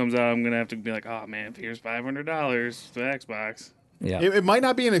soon as it comes out, I'm gonna have to be like, "Oh man, here's $500 to Xbox." Yeah. It might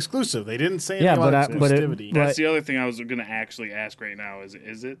not be an exclusive. They didn't say anything Yeah, about but exclusivity. That's the other thing I was gonna actually ask right now. Is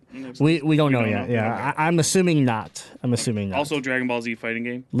it? An exclusive? We don't know yet. know. Yeah, Okay. I'm assuming not. I'm assuming not. Also, Dragon Ball Z fighting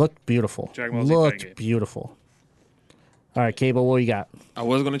game. Looked beautiful. Dragon Ball Z fighting Looked game. beautiful. All right, Cable, what you got? I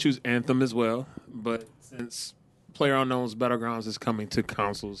was going to choose Anthem as well, but since PlayerUnknown's Battlegrounds is coming to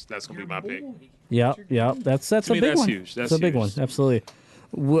consoles, that's going to be my pick. Yep. That's To a me, big that's one. huge. That's a big huge. one. Absolutely.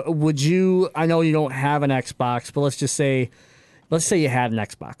 Would you? I know you don't have an Xbox, but let's say you had an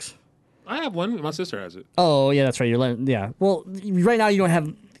Xbox. I have one. My sister has it. Oh yeah, that's right. You're letting. Yeah. Well, right now you don't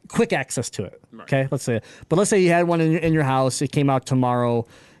have quick access to it. Right. Okay. Let's say you had one in your house. It came out tomorrow.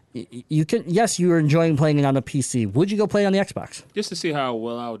 You can. Yes, you were enjoying playing it on the PC. Would you go play it on the Xbox? Just to see how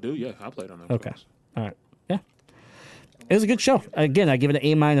well I would do. Yeah, I'll play it on the Okay. Xbox. All right. Yeah. It was a good show. Again, I give it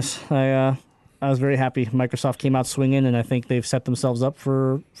an A-. I was very happy. Microsoft came out swinging, and I think they've set themselves up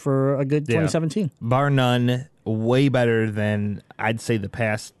for a good 2017. bar none, way better than I'd say the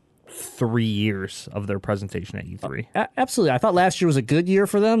past 3 years of their presentation at E3. Absolutely. I thought last year was a good year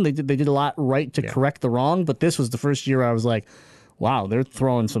for them. They did a lot right to correct the wrong, but this was the first year I was like, wow, they're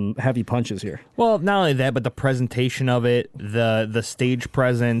throwing some heavy punches here. Well, not only that, but the presentation of it, the stage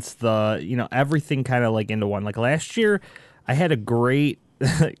presence, everything kind of like into one. Like last year, I had a great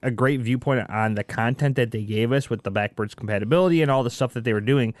viewpoint on the content that they gave us with the backwards compatibility and all the stuff that they were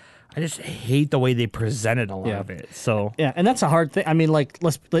doing. I just hate the way they presented a lot of it. So yeah, and that's a hard thing. I mean, like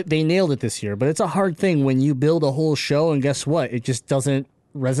they nailed it this year, but it's a hard thing when you build a whole show and guess what? It just doesn't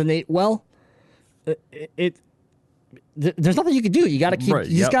resonate well. There's nothing you can do. You got to keep. Right,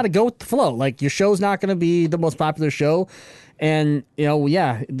 you just got to go with the flow. Like your show's not going to be the most popular show, and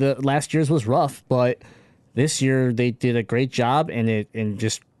the last year's was rough, but this year they did a great job, and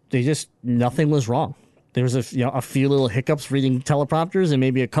nothing was wrong. There was a few little hiccups reading teleprompters and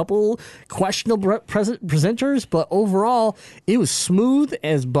maybe a couple questionable presenters, but overall it was smooth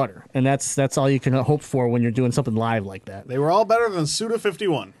as butter, and that's all you can hope for when you're doing something live like that. They were all better than Suda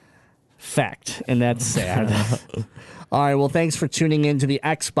 51. Fact, and that's sad. All right, well, thanks for tuning in to the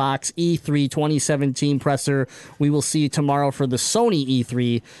Xbox E3 2017 presser. We will see you tomorrow for the Sony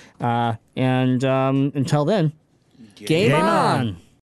E3, and until then, game on.